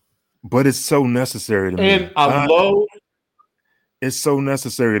 But it's so necessary to me. And I love. It's so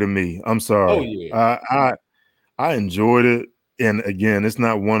necessary to me. I'm sorry. Oh yeah. I enjoyed it, and again, it's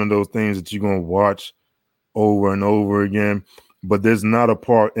not one of those things that you're gonna watch over and over again. But there's not a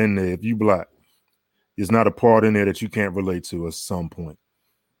part in there, if you black, there's not a part in there that you can't relate to at some point.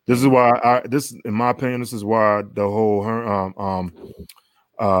 This is why in my opinion, this is why the whole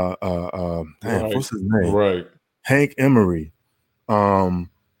what's his name? Right. Hank Emery.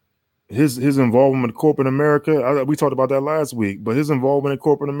 His involvement in corporate America, we talked about that last week, but his involvement in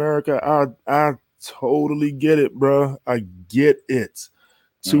corporate America, I totally get it, bro. I get it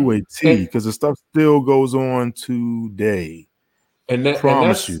to a T, because the stuff still goes on today. And that's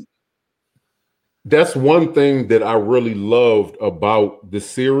one thing that I really loved about the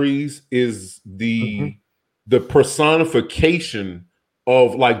series is the personification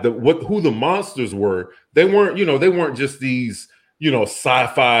of like who the monsters were. They weren't just these,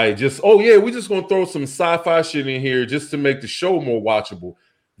 sci-fi, just, oh yeah, we're just gonna throw some sci-fi shit in here just to make the show more watchable.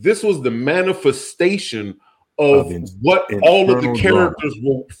 This was the manifestation of what all of the characters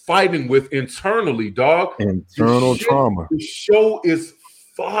were fighting with internally, dog. Internal trauma. The show is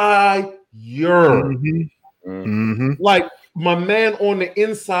fire. Like my man on the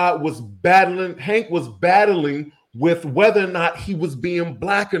inside was battling, Hank was battling with whether or not he was being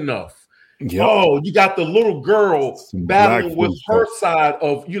black enough. Yep. Oh, you got the little girl battling with her side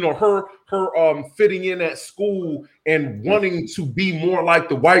of, her fitting in at school and wanting to be more like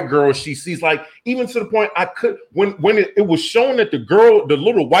the white girl she sees. Like, even to the point when it was shown that the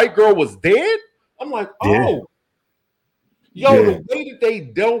little white girl was dead, I'm like, oh, the way that they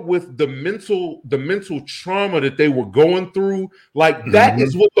dealt with the mental trauma that they were going through, like that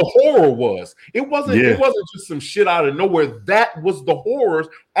is what the horror was. It wasn't just some shit out of nowhere. That was the horror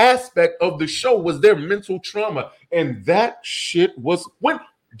aspect of the show, was their mental trauma. And that shit was when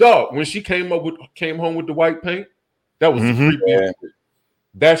she came home with the white paint, that was creepy. Yeah.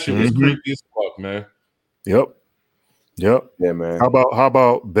 That shit was creepy as fuck, man. Yep. Yeah, man. How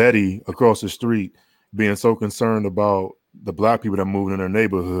about Betty across the street being so concerned about the black people that moved in her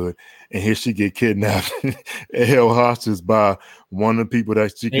neighborhood, and here she get kidnapped and held hostage by one of the people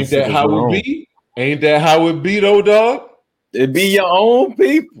that she Ain't that how it be? Ain't that how it be though, dog? It be your own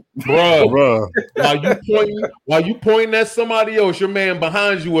people, bro. While you pointing at somebody else, your man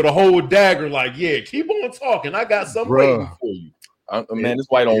behind you with a whole dagger, like, yeah, keep on talking. I got something waiting for you. Man, this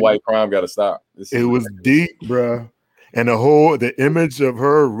white on white crime got to stop. It was deep, bro. And the image of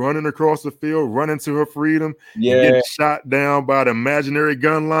her running across the field, running to her freedom, getting shot down by the imaginary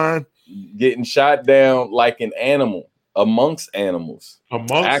gun line. Getting shot down like an animal amongst animals.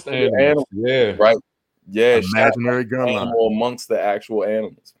 Amongst animals. Yeah. Right. Yeah. Imaginary gun line. Amongst the actual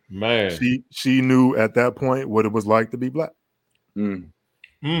animals. Man. She knew at that point what it was like to be black.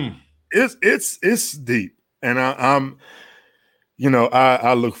 It's deep. And I'm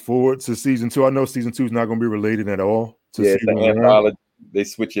I look forward to season 2. I know season 2 is not going to be related at all. It's an anthology. They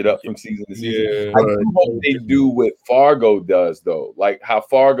switch it up from season to season. I do hope they do what Fargo does, though. Like how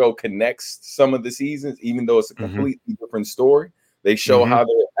Fargo connects some of the seasons, even though it's a completely different story. They show how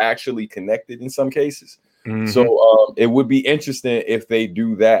they're actually connected in some cases. So it would be interesting if they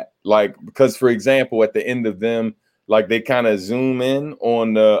do that. Like, because, for example, at the end of them, like they kind of zoom in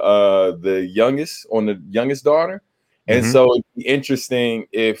on the youngest daughter. And so it'd be interesting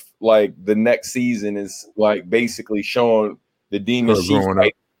if like the next season is like basically showing the demons she's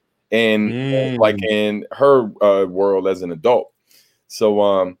fighting and like in her world as an adult.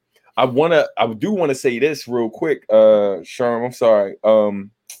 So I do want to say this real quick, Sherm. I'm sorry.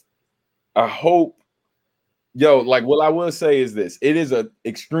 I hope, like what I will say is this: it is an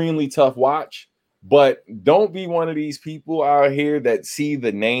extremely tough watch, but don't be one of these people out here that see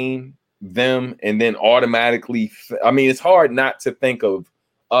the name them and then automatically it's hard not to think of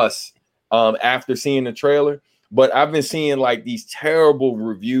us after seeing the trailer, But I've been seeing like these terrible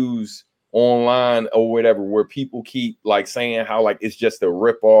reviews online or whatever, where people keep like saying how like it's just a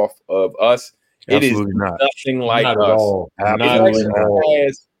ripoff of Us. Absolutely it is not. nothing like not Us. At all. It actually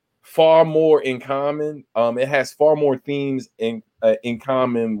has far more in common. It has far more themes in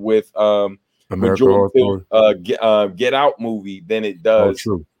common with Get Out movie than it does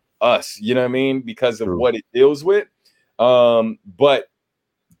Us. You know what I mean? Because of what it deals with. But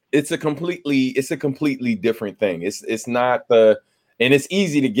it's a completely different thing. It's not and it's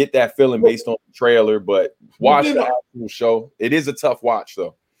easy to get that feeling based on the trailer, but watch the actual show. It is a tough watch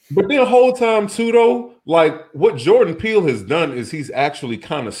though. But then the whole time too, though, like what Jordan Peele has done is he's actually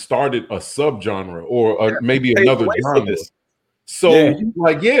kind of started a subgenre or maybe another genre. So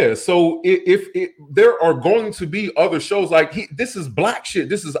so if there are going to be other shows like this is black shit,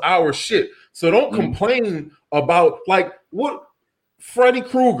 this is our shit. So don't complain about like what Freddy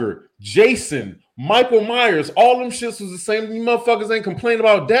Krueger, Jason, Michael Myers, all them shits was the same. You motherfuckers ain't complaining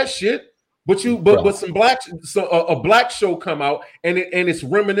about that shit. But a black show come out and it's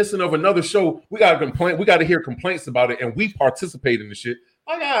reminiscent of another show. We gotta complain. We gotta hear complaints about it, and we participate in the shit.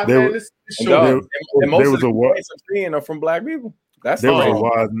 Oh yeah, man, this show. And most of the complaints I'm seeing are from black people.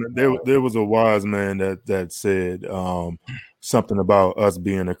 There was a wise man that said something about us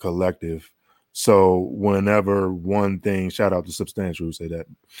being a collective. So whenever one thing, shout out to Substantial who say that.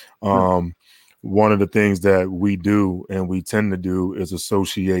 One of the things that we do and we tend to do is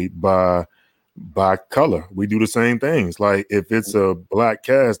associate by color. We do the same things. Like if it's a black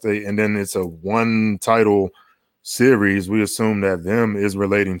cast and then it's a one title series, we assume that them is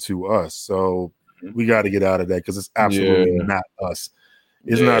relating to us. So we got to get out of that because it's absolutely not us.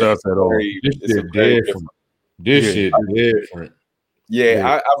 It's not us at all. This shit different.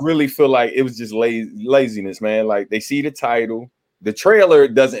 Yeah, I really feel like it was just laziness, man. Like they see the title. The trailer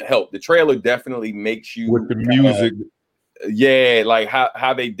doesn't help. The trailer definitely makes you with the music. Like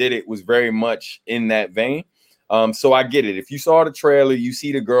how they did it was very much in that vein. So I get it. If you saw the trailer, you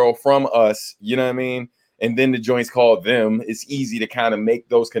see the girl from Us, you know what I mean? And then the joint's called Them. It's easy to kind of make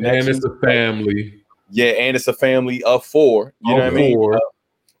those connections. And it's a family. Yeah, and it's a family of four. You know what I mean?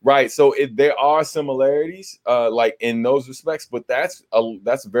 Right. So there are similarities, like in those respects, but that's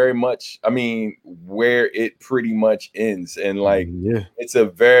very much, I mean, where it pretty much ends. And like, it's a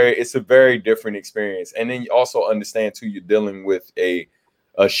very different experience. And then you also understand too, you're dealing with a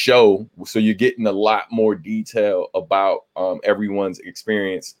show, so you're getting a lot more detail about everyone's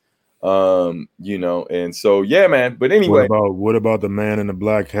experience. You know, and so man. But anyway, what about the man in the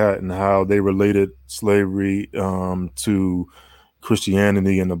black hat and how they related slavery to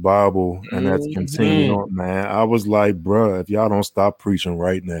Christianity in the Bible, and that's continuing on, man. I was like, bruh, if y'all don't stop preaching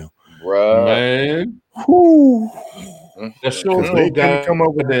right now, bruh, man, that shows they can come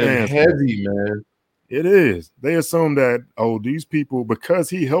up with that heavy, man. It is. They assume that these people, because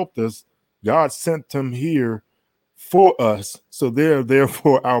he helped us, God sent them here for us, so they're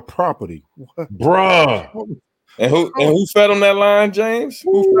therefore our property. What? Bruh. And who fed him that line, James?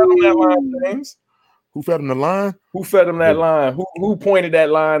 Who fed him that line, James? Who fed him the line? Who fed him that line? Who pointed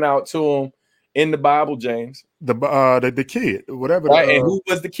that line out to him in the Bible, James? The kid, whatever. Right, and who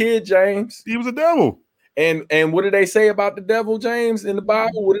was the kid, James? He was a devil. And what did they say about the devil, James, in the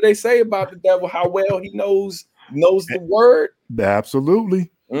Bible? What did they say about the devil? How well he knows the word?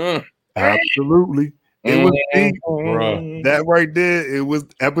 Absolutely. Absolutely. It was deep, that right there. It was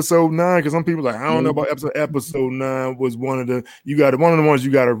episode 9 because some people are like, I don't know about episode 9 was one of the ones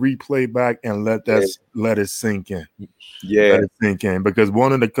you got to replay back and let it sink in. Yeah, let it sink in, because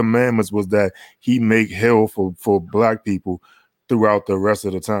one of the commandments was that he make hell for black people throughout the rest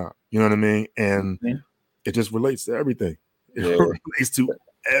of the time. You know what I mean? And it just relates to everything. It relates to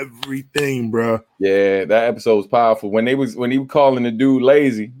everything, bro. Yeah, that episode was powerful when he was calling the dude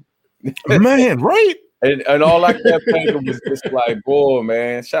lazy. Man, right? And all I kept thinking was just like, boy,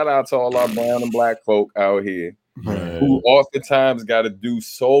 man, shout out to all our brown and black folk out here who oftentimes got to do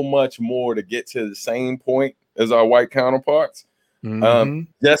so much more to get to the same point as our white counterparts.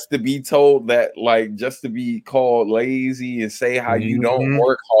 Just to be told that, like, just to be called lazy and say how you don't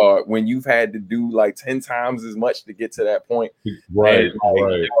work hard when you've had to do like 10 times as much to get to that point. Right.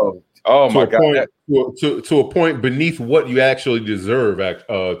 Oh my God. To a point beneath what you actually deserve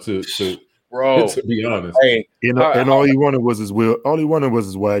bro, to be honest. Hey, and all he wanted was his wheel. All he wanted was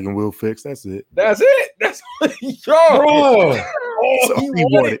his wagon wheel fixed. That's it. That's what he wanted.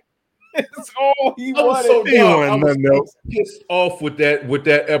 It's all he wanted. I was pissed off with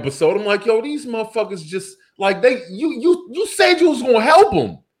that episode. I'm like, yo, these motherfuckers just like you said you was gonna help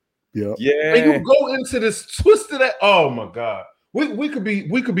them. Yeah. And you go into this twisted. Oh my God. We could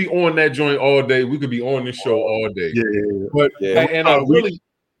be on that joint all day. We could be on this show all day. Yeah. But and I really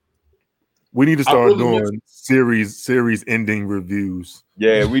we need to start doing series ending reviews.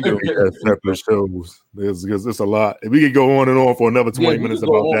 Yeah, we do. Separate shows because it's a lot. If we could go on and on for another 20 minutes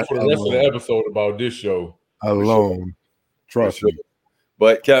about that for the rest of the episode about this show alone. Trust me.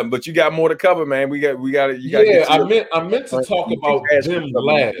 But you got more to cover, man. We got I meant to talk about them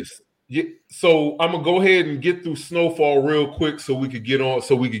last. Yeah, so I'm gonna go ahead and get through Snowfall real quick so we could get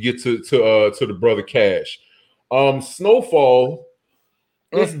to the brother Cash. Snowfall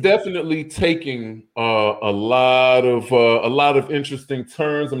is definitely taking a lot of interesting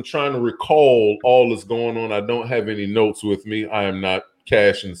turns. I'm trying to recall all that's going on. I don't have any notes with me. I am not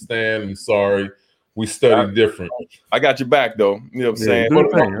Cash and Stan. I'm sorry. We study different. I got your back though. You know what I'm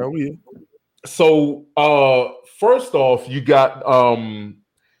saying? So first off, you got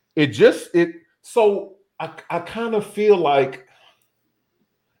so I kind of feel like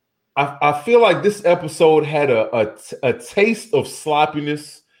I feel like this episode had a taste of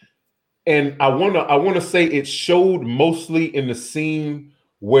sloppiness, and I wanna say it showed mostly in the scene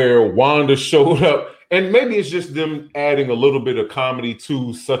where Wanda showed up, and maybe it's just them adding a little bit of comedy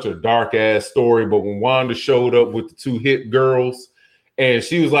to such a dark ass story. But when Wanda showed up with the two hit girls, and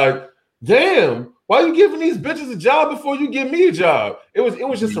she was like, "Damn, why are you giving these bitches a job before you give me a job?" It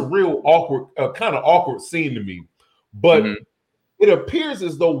was just a real awkward, kind of awkward scene to me. But it appears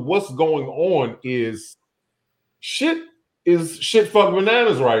as though what's going on is shit fuck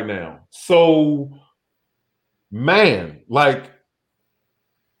bananas right now. So, man, like,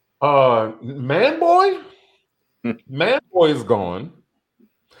 Man Boy is gone.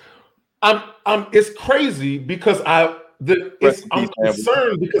 It's crazy because I'm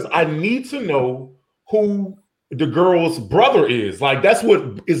concerned because I need to know who the girl's brother is. Like, that's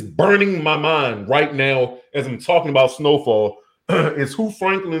what is burning my mind right now as I'm talking about Snowfall, is who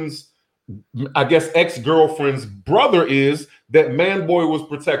Franklin's, I guess, ex-girlfriend's brother is that Man Boy was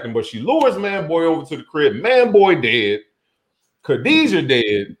protecting. But she lures Man Boy over to the crib. Man Boy dead. Khadijah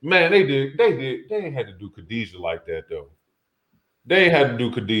dead. Man, they ain't had to do Khadijah like that, though. They ain't had to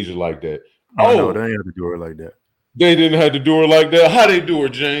do Khadijah like that. No, they ain't had to do her like that. They didn't have to do her like that. How they do her,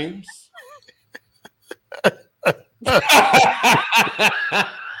 James?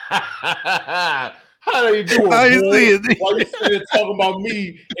 How they do it? I see it. While you sitting there talking about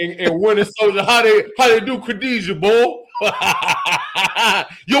me and Winter Soldier, how they do Khadijah, boy?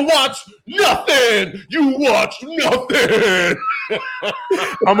 You watch nothing. You watch nothing.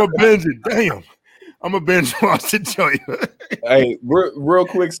 I'm a binge it. Damn. I'm a binge watch it, tell you. Hey, real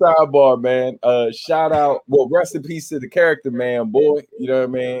quick sidebar, man. Shout out, rest in peace to the character Man Boy. You know what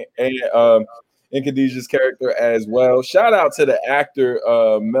I mean? And Khadijah's character as well. Shout out to the actor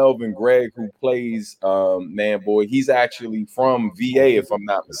Melvin Gregg, who plays Man Boy. He's actually from VA, if I'm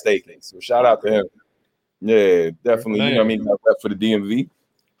not mistaken. So shout out to him. Yeah, definitely. Man. You know what I mean? That for the DMV.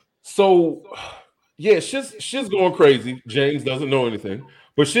 So yeah, she's going crazy. James doesn't know anything,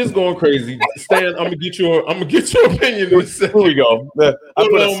 but she's going crazy. Stan, I'm gonna get your opinion in a second. Here we go.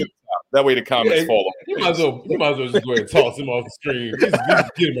 That way the comments fall off. You might as well just go ahead and toss him off the screen. Just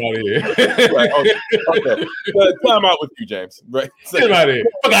get him out of here. Right, okay. Time out with you, James. Right. Get him out of here.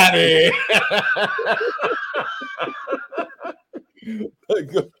 Fuck out of here.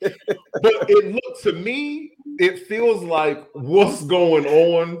 But to me, it feels like what's going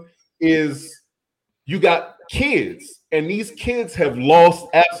on is you got kids, and these kids have lost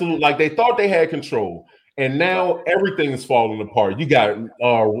like they thought they had control. And now everything is falling apart. You got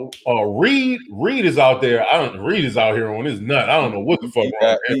Reed. Reed is out there. Reed is out here on his nut. I don't know what the fuck.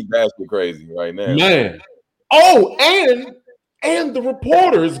 He's actually crazy right now, man. Oh, and the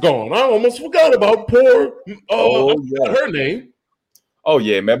reporter is gone. I almost forgot about poor. Her name. Oh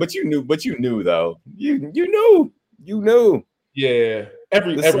yeah, man. But you knew though. You knew. Yeah.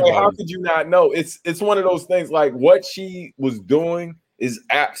 Everybody. How could you not know? It's one of those things. Like, what she was doing is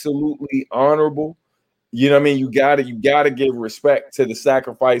absolutely honorable. You know what I mean? You gotta give respect to the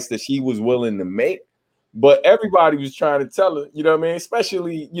sacrifice that she was willing to make. But everybody was trying to tell her, you know what I mean?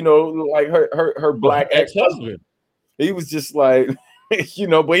 Especially, like her black ex-husband. He was just like, but he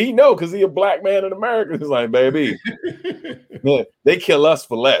know because he a black man in America. He's like, baby, they kill us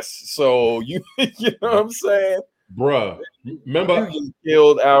for less. So you know what I'm saying? Bruh. Remember you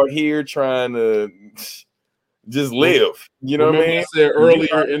killed out here trying to just live. You know what I mean? I said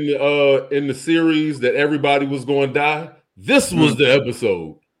earlier in the series that everybody was going to die. This was the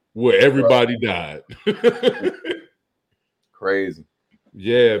episode where everybody died. Crazy.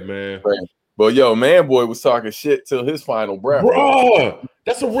 Yeah, man. Crazy. But Man Boy was talking shit till his final breath. Bro,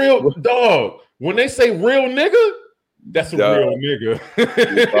 that's a real dog. When they say real nigga, That's a real nigga.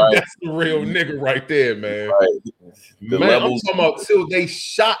 Right. That's a real nigga right there, man. Right. Man, I'm talking about till they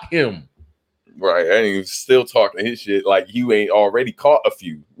shot him. Right. And he's still talking his shit like you ain't already caught a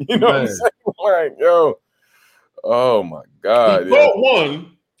few. You know what I'm saying? Like, yo. Oh my God. He caught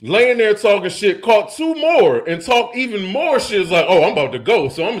one, laying there talking shit, caught two more, and talked even more shit. It's like, oh, I'm about to go,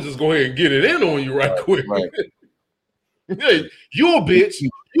 so I'm gonna just go ahead and get it in on you right quick. Right. Hey, you a bitch, you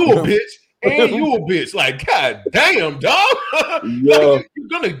a bitch, and you a bitch. Like, God damn, dog. Yo, like, you're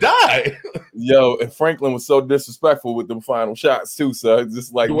gonna die. Yo, and Franklin was so disrespectful with the final shots too, so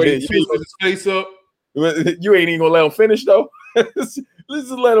just like the way he twisted his face up. You ain't even gonna let him finish though. Let's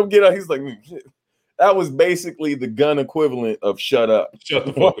just let him get out. He's like, shit. That was basically the gun equivalent of shut up. Shut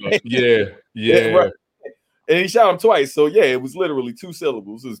the fuck up. Yeah. Right. And he shot him twice. So yeah, it was literally 2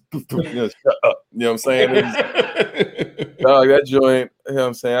 syllables. It was, shut up. You know what I'm saying? Dog, that joint, you know what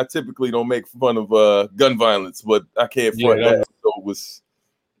I'm saying? I typically don't make fun of gun violence, but I can't front that. So it was,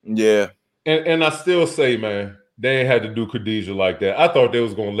 yeah. And I still say, man, they ain't had to do Khadijah like that. I thought they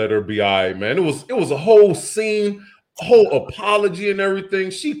was gonna let her be all right, man. It was a whole scene, whole apology and everything.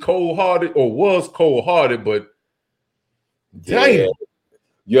 She cold-hearted or was cold-hearted, but damn.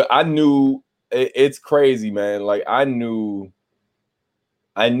 Yeah, I knew it's crazy, man. Like I knew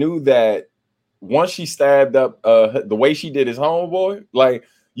that once she stabbed up the way she did his homeboy, like,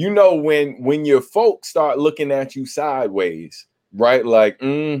 you know, when your folks start looking at you sideways, right? Like,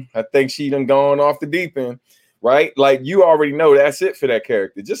 I think she done gone off the deep end. Right, like you already know that's it for that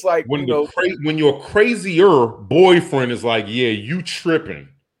character. Just like when when your crazier boyfriend is like, "Yeah, you tripping."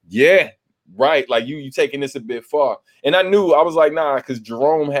 Yeah, right. Like you taking this a bit far. And I knew, I was like, nah, because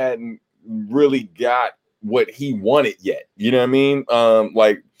Jerome hadn't really got what he wanted yet. You know what I mean?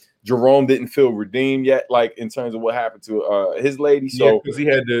 Like Jerome didn't feel redeemed yet, like in terms of what happened to his lady. So because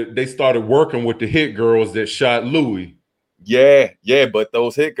they started working with the hit girls that shot Louis. Yeah, but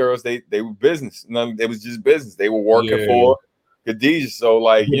those hit girls, they were business. It was just business. They were working for Khadijah. So,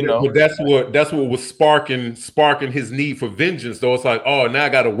 like, you know, but that's what was sparking his need for vengeance. Though it's like, oh, now I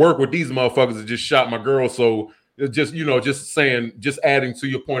got to work with these motherfuckers that just shot my girl. So it's just, you know, just adding to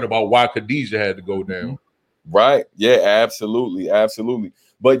your point about why Khadijah had to go down. Right? Yeah, absolutely.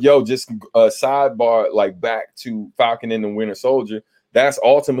 But yo, just a sidebar, like back to Falcon and the Winter Soldier. That's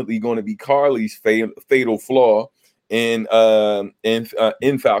ultimately going to be Carly's fatal flaw. In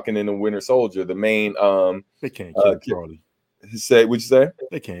Falcon and the Winter Soldier, the main they can't kill Carly. What'd you say?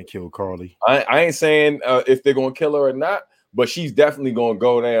 They can't kill Carly. I ain't saying if they're gonna kill her or not, but she's definitely gonna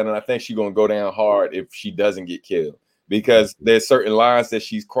go down, and I think she's gonna go down hard if she doesn't get killed, because there's certain lines that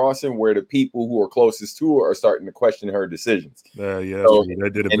she's crossing where the people who are closest to her are starting to question her decisions. Yeah, so, they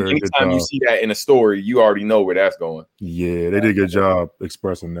did a very good job. Anytime you see that in a story, you already know where that's going. Yeah, they did a good job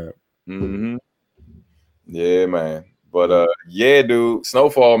expressing that. Mm-hmm. Yeah, man. But yeah, dude,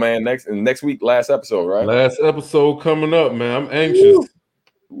 Snowfall, man. Next week, last episode, right? Last episode coming up, man. I'm anxious.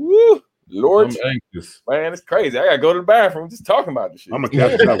 Woo. Lord, I'm anxious. Man, it's crazy. I gotta go to the bathroom just talking about this shit. I'm gonna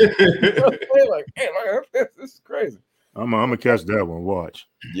catch that one. Like, man, this is crazy. I'm gonna catch that one. Watch.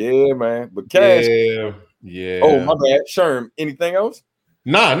 Yeah, man. But Cash. Yeah. Oh, my bad. Sherm, anything else?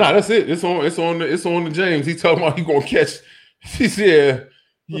 Nah, that's it. It's on the James. He talking about he gonna catch. He said,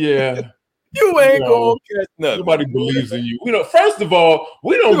 yeah. You ain't gonna catch nothing. Nobody believes in you. First of all,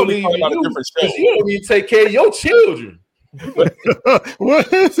 we don't believe in you because you don't even take care of your children.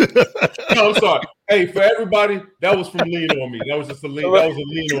 What is it? No, I'm sorry. Hey, for everybody, that was from Lean On Me. That was just a lean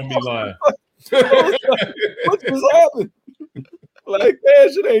on me line. What was happening? Like,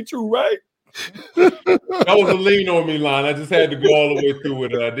 man, shit ain't true, right? That was a Lean On Me line. I just had to go all the way through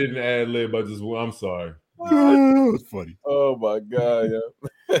it. I didn't ad lib. I'm sorry. It was funny. Oh my God,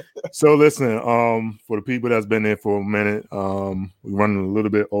 yeah. So listen, for the people that's been there for a minute, we're running a little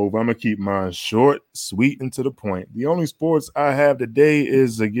bit over. I'm gonna keep mine short, sweet, and to the point. The only sports I have today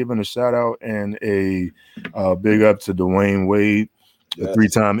is giving a shout out and a big up to Dwayne Wade, the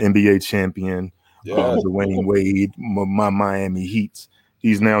 3-time NBA champion. Dwayne Wade, my Miami Heat.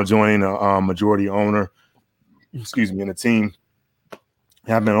 He's now joining a majority owner, in the team,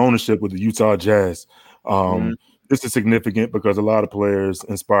 having ownership with the Utah Jazz. This is significant because a lot of players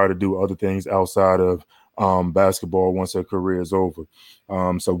aspire to do other things outside of basketball once their career is over.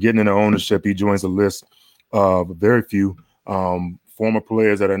 So getting into ownership, he joins a list of very few former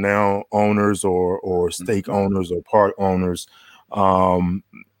players that are now owners or stake owners or part owners.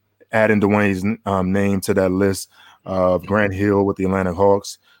 Adding Dwayne's name to that list of Grant Hill with the Atlanta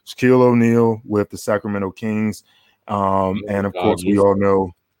Hawks, Shaquille O'Neal with the Sacramento Kings, and of course we all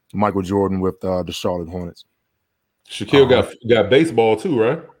know Michael Jordan with the Charlotte Hornets. Shaquille got baseball too,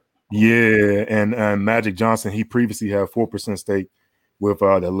 right? Yeah, and Magic Johnson, he previously had 4% stake with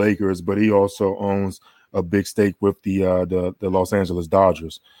the Lakers, but he also owns a big stake with the Los Angeles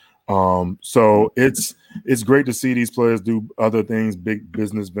Dodgers. So it's great to see these players do other things, big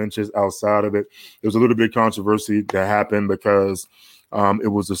business ventures outside of it. There was a little bit of controversy that happened because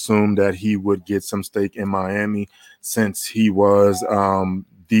it was assumed that he would get some stake in Miami since he was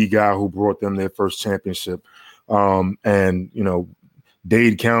the guy who brought them their first championship. And, you know,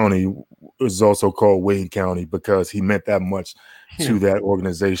 Dade County is also called Wade County because he meant that much to that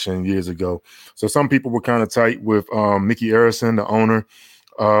organization years ago. So some people were kind of tight with Mickey Arison, the owner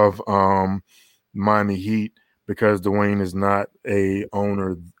of Miami Heat, because Dwayne is not a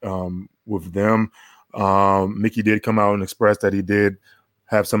owner with them. Mickey did come out and express that he did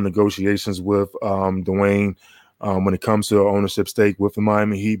have some negotiations with Dwayne when it comes to ownership stake with the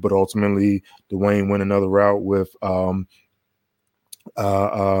Miami Heat, but ultimately Dwayne went another route with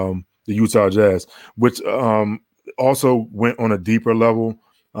the Utah Jazz, which also went on a deeper level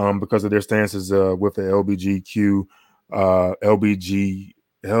because of their stances with the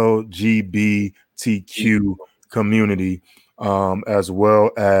LGBTQ community, as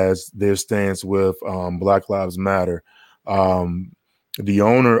well as their stance with Black Lives Matter. The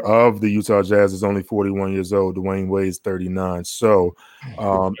owner of the Utah Jazz is only 41 years old. Dwayne Wade's 39. So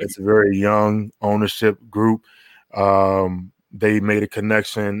it's a very young ownership group. They made a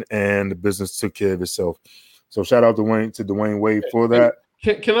connection and the business took care of itself. So shout out to Dwayne Wade for that.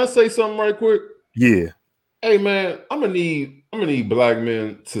 Can I say something right quick? Yeah. Hey man, I'm gonna need black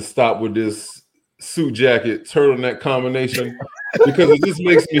men to stop with this suit jacket turtleneck combination because it just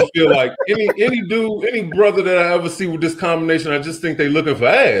makes me feel like any brother that I ever see with this combination, I just think they looking for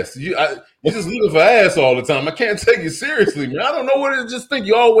ass. You just looking for ass all the time. I can't take you seriously, man. I don't know what it is. Just think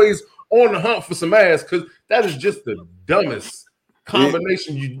you're always on the hunt for some ass because that is just the dumbest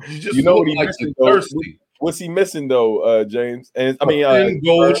combination. You just know look what like you're thirsty. What's he missing though, James? And I mean, thin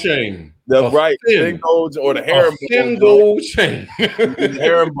gold chain. The right thin gold or the herringbone gold chain. The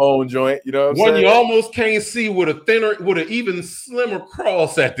herringbone joint. You know what I'm saying? You almost can't see with an even slimmer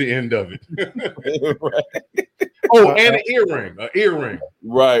cross at the end of it. Right. Oh, and an earring.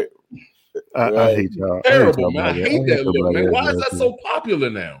 Right. I hate y'all. Terrible, man. I hate that look, man. Why is that so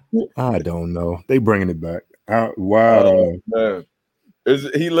popular now? I don't know. They bringing it back. Why? I don't know.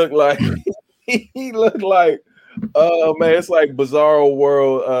 Man. He looked like he looked like man, it's like Bizarro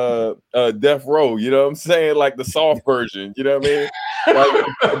World Death Row, you know what I'm saying? Like the soft version, you know what I mean? Like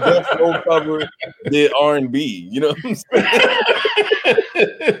the Death Row cover did R&B, you know what I'm saying? You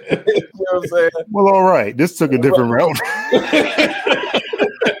know what I'm saying? Well, all right. This took a different route.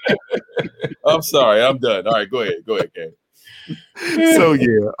 I'm sorry, I'm done. All right, go ahead, Kay. So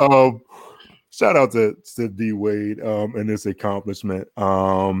yeah, shout out to D Wade and this accomplishment.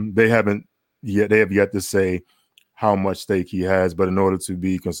 They have yet to say how much stake he has, but in order to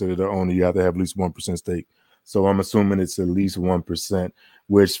be considered an owner, you have to have at least 1% stake. So I'm assuming it's at least 1%,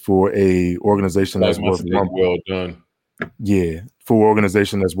 which for a organization that's worth well done. Yeah, for an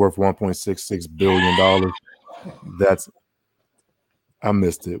organization that's worth $1.66 billion, that's I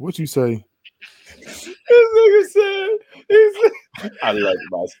missed it. What you say? This nigga said, I like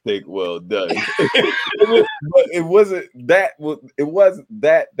my steak well done. But it wasn't that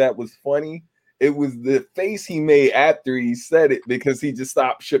that was funny. It was the face he made after he said it because he just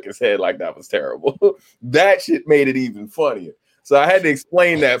shook his head like that was terrible. That shit made it even funnier. So I had to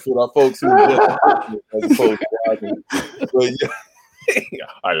explain that for the folks who just as opposed to watching. But yeah,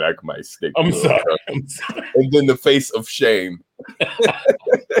 I like my steak. I'm sorry. And then the face of shame.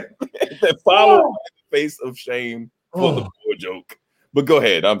 Follow the face of shame for the poor joke. But go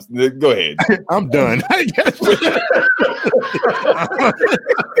ahead. Go ahead. I'm done.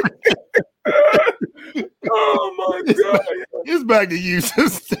 Oh my god! It's back to you,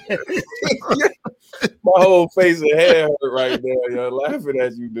 sister. My whole face and hair hurt right now, yo. Laughing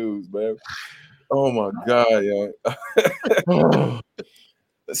at you dudes, man. Oh my god, yo.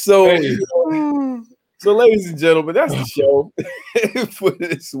 So, so, ladies and gentlemen, that's the show for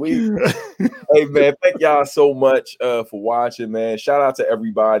this week. Hey, man, thank y'all so much for watching, man. Shout out to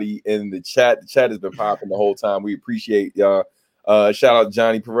everybody in the chat. The chat has been popping the whole time. We appreciate y'all. Shout out to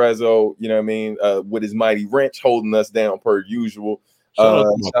Johnny Perezzo, you know what I mean, with his mighty wrench holding us down per usual. Shout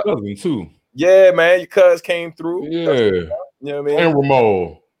out to my cousin, too. Yeah, man, your cuz came through. Yeah. You know what I mean? And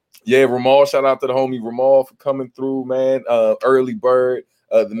Ramal. Yeah, Ramal. Shout out to the homie Ramal for coming through, man. Early bird.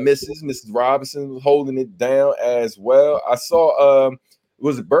 The Mrs. Robinson was holding it down as well. I saw it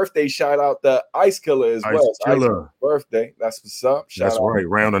was a birthday shout out the Ice Killer as well. Ice Killer birthday. That's what's up. That's right.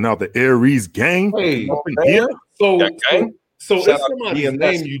 Rounding out the Aries gang. Hey, here. So So it's somebody's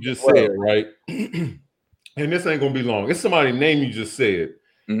name you just said, right? And this ain't gonna be long. It's somebody's name you just said,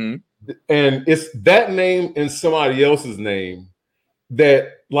 and it's that name and somebody else's name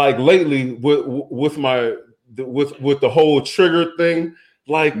that, like, lately with the whole trigger thing,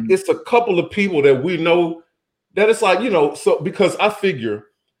 like it's a couple of people that we know that it's like, so because I figure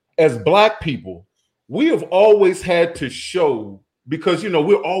as Black people, we have always had to show, because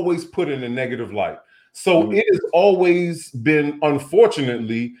we're always put in a negative light. So it has always been,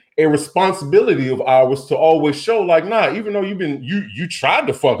 unfortunately, a responsibility of ours to always show, like, nah, even though you tried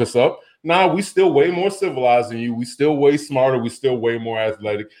to fuck us up, nah, we still way more civilized than you. We still way smarter. We still way more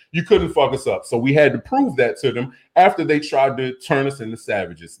athletic. You couldn't fuck us up. So we had to prove that to them after they tried to turn us into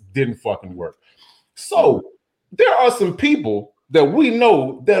savages. Didn't fucking work. So there are some people that we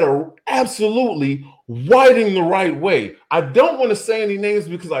know that are absolutely whiting the right way. I don't want to say any names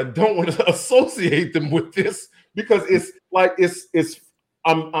because I don't want to associate them with this, because it's like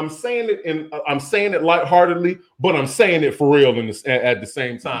I'm saying it lightheartedly, but I'm saying it for real at the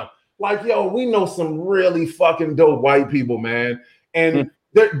same time. Like, yo, we know some really fucking dope white people, man, and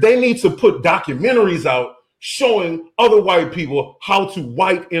they need to put documentaries out showing other white people how to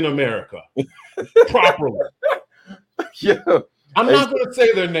white in America properly. Yeah. I'm not going to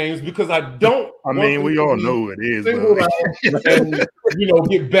say their names because I don't. I mean, we all know who it is, and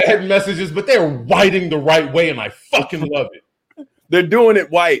get bad messages, but they're whiting the right way, and I fucking love it. They're doing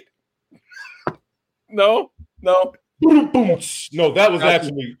it white. No. No, that was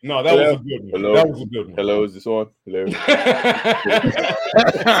actually that was a good one. Hello? That was a good one. Hello, is this on? Hello.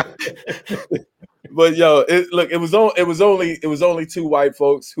 But yo, it was only two white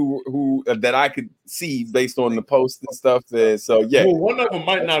folks who that I could see based on the post and stuff. And so yeah, well, one of them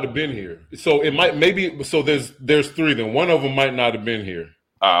might not have been here. So it might So there's three. Then one of them might not have been here.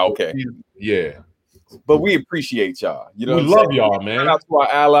 Okay. Yeah. But we appreciate y'all. We love y'all, man. Shout out to our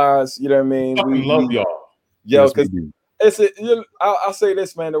allies. You know what I mean? We love y'all. Yo, because I'll say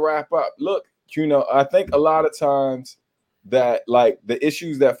this, man, to wrap up. Look, I think a lot of times that, like, the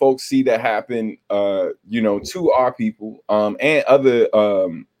issues that folks see that happen, to our people, and other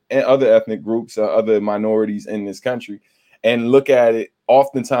ethnic groups, other minorities in this country, and look at it.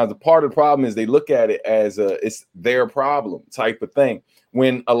 Oftentimes, a part of the problem is they look at it as it's their problem type of thing.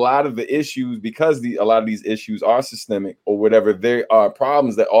 When a lot of the issues, because a lot of these issues are systemic or whatever, there are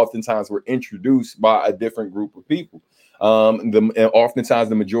problems that oftentimes were introduced by a different group of people. Oftentimes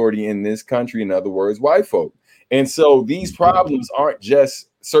the majority in this country, in other words, white folk. And so these problems aren't just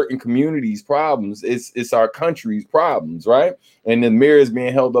certain communities' problems, it's our country's problems, right? And the mirror is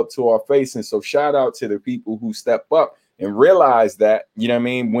being held up to our face. And so shout out to the people who step up and realize that,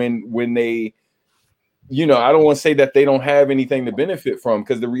 when they, I don't want to say that they don't have anything to benefit from,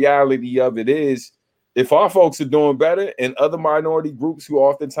 because the reality of it is, if our folks are doing better and other minority groups who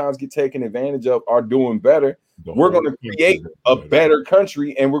oftentimes get taken advantage of are doing better, we're going to create a better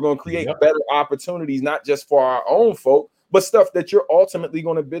country, and we're going to create better opportunities, not just for our own folk, but stuff that you're ultimately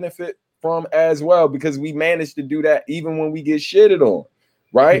going to benefit from as well, because we managed to do that even when we get shitted on,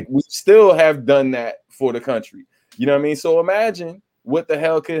 right? We still have done that for the country. You know what I mean? So imagine what the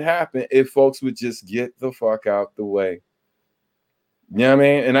hell could happen if folks would just get the fuck out the way. You know what I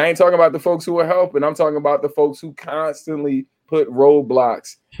mean? And I ain't talking about the folks who are helping. I'm talking about the folks who constantly put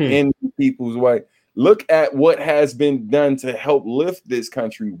roadblocks in people's way. Look at what has been done to help lift this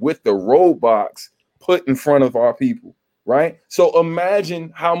country with the roadblocks put in front of our people, right? So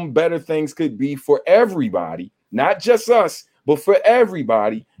imagine how better things could be for everybody, not just us, but for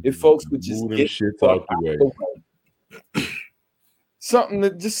everybody, if folks would just get shit out the way. Something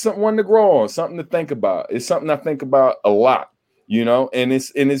to grow on, something to think about. It's something I think about a lot. And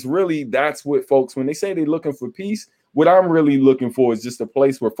it's really, that's what folks, when they say they're looking for peace, what I'm really looking for is just a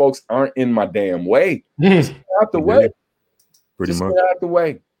place where folks aren't in my damn way. Just get out the way. Pretty much. Get out the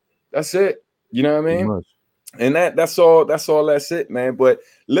way. That's it. You know what I mean? And that's all that's it, man. But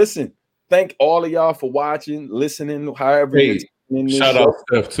listen, thank all of y'all for watching, listening, however. Shout out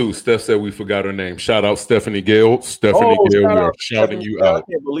Steph too. Steph said we forgot her name. Shout out Stephanie Gale. Stephanie Gale, we are shouting you out. I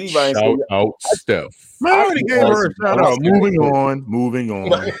can't believe I ain't shout out Steph. Man, I already gave her a shout out. Moving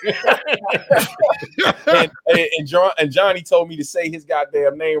on. and Johnny told me to say his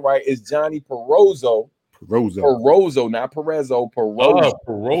goddamn name right. It's Johnny Perozzo. Perozzo, not Perezzo.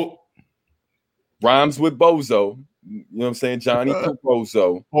 Perozzo. Rhymes with Bozo. You know what I'm saying? Johnny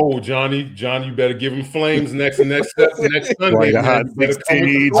Perozzo. Oh, Johnny, you better give him flames next Sunday. Right, hot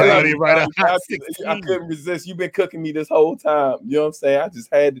 16, Johnny, right, hot 16. I couldn't resist. You've been cooking me this whole time. You know what I'm saying? I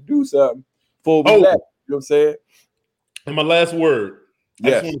just had to do something before we left. You know what I'm saying? And my last word. I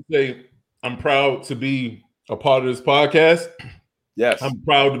just want to say I'm proud to be a part of this podcast. Yes. I'm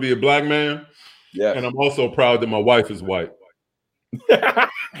proud to be a black man. Yes. And I'm also proud that my wife is white. You son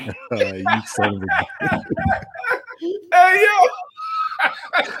of a... Hey, yo.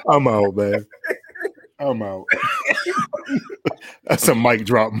 I'm out, man. I'm out. That's a mic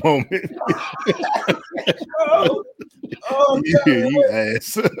drop moment. You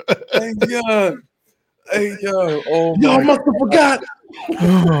ass. Hey, yo. Hey, yo. Oh, y'all must have forgot.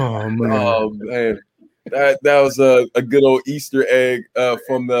 Oh, man. Oh, man. That was a good old Easter egg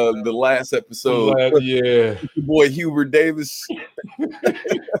from the last episode. Yeah. Your boy Hubert Davis.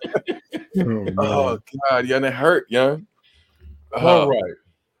 Oh, God. Yeah, that hurt, young. All right.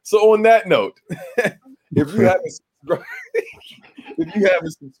 So on that note, if you haven't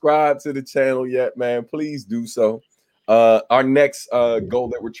subscribed to the channel yet, man, please do so. Our next goal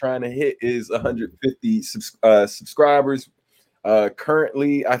that we're trying to hit is 150 subscribers.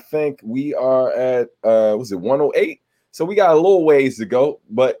 Currently, I think we are at 108. So we got a little ways to go,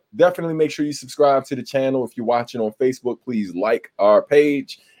 but definitely make sure you subscribe to the channel. If you're watching on Facebook, please like our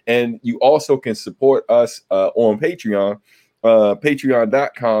page, and you also can support us on Patreon.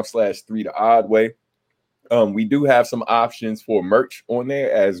 Patreon.com/3 The Odd Way. We do have some options for merch on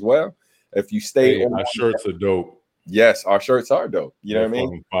there as well. If you stay on, our shirts are dope. Yes, our shirts are dope. You know what I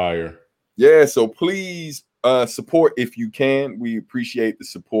mean? Fire. Yeah, so please support if you can. We appreciate the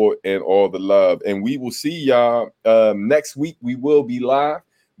support and all the love. And we will see y'all next week. We will be live,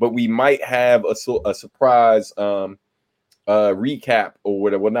 but we might have a surprise recap or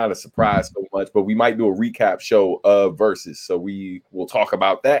whatever. Well, not a surprise so much, but we might do a recap show of Versus. So we will talk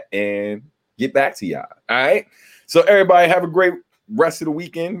about that and get back to y'all. All right. So everybody have a great rest of the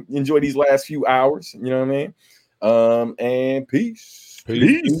weekend. Enjoy these last few hours. You know what I mean? And peace.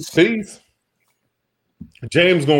 Peace. James going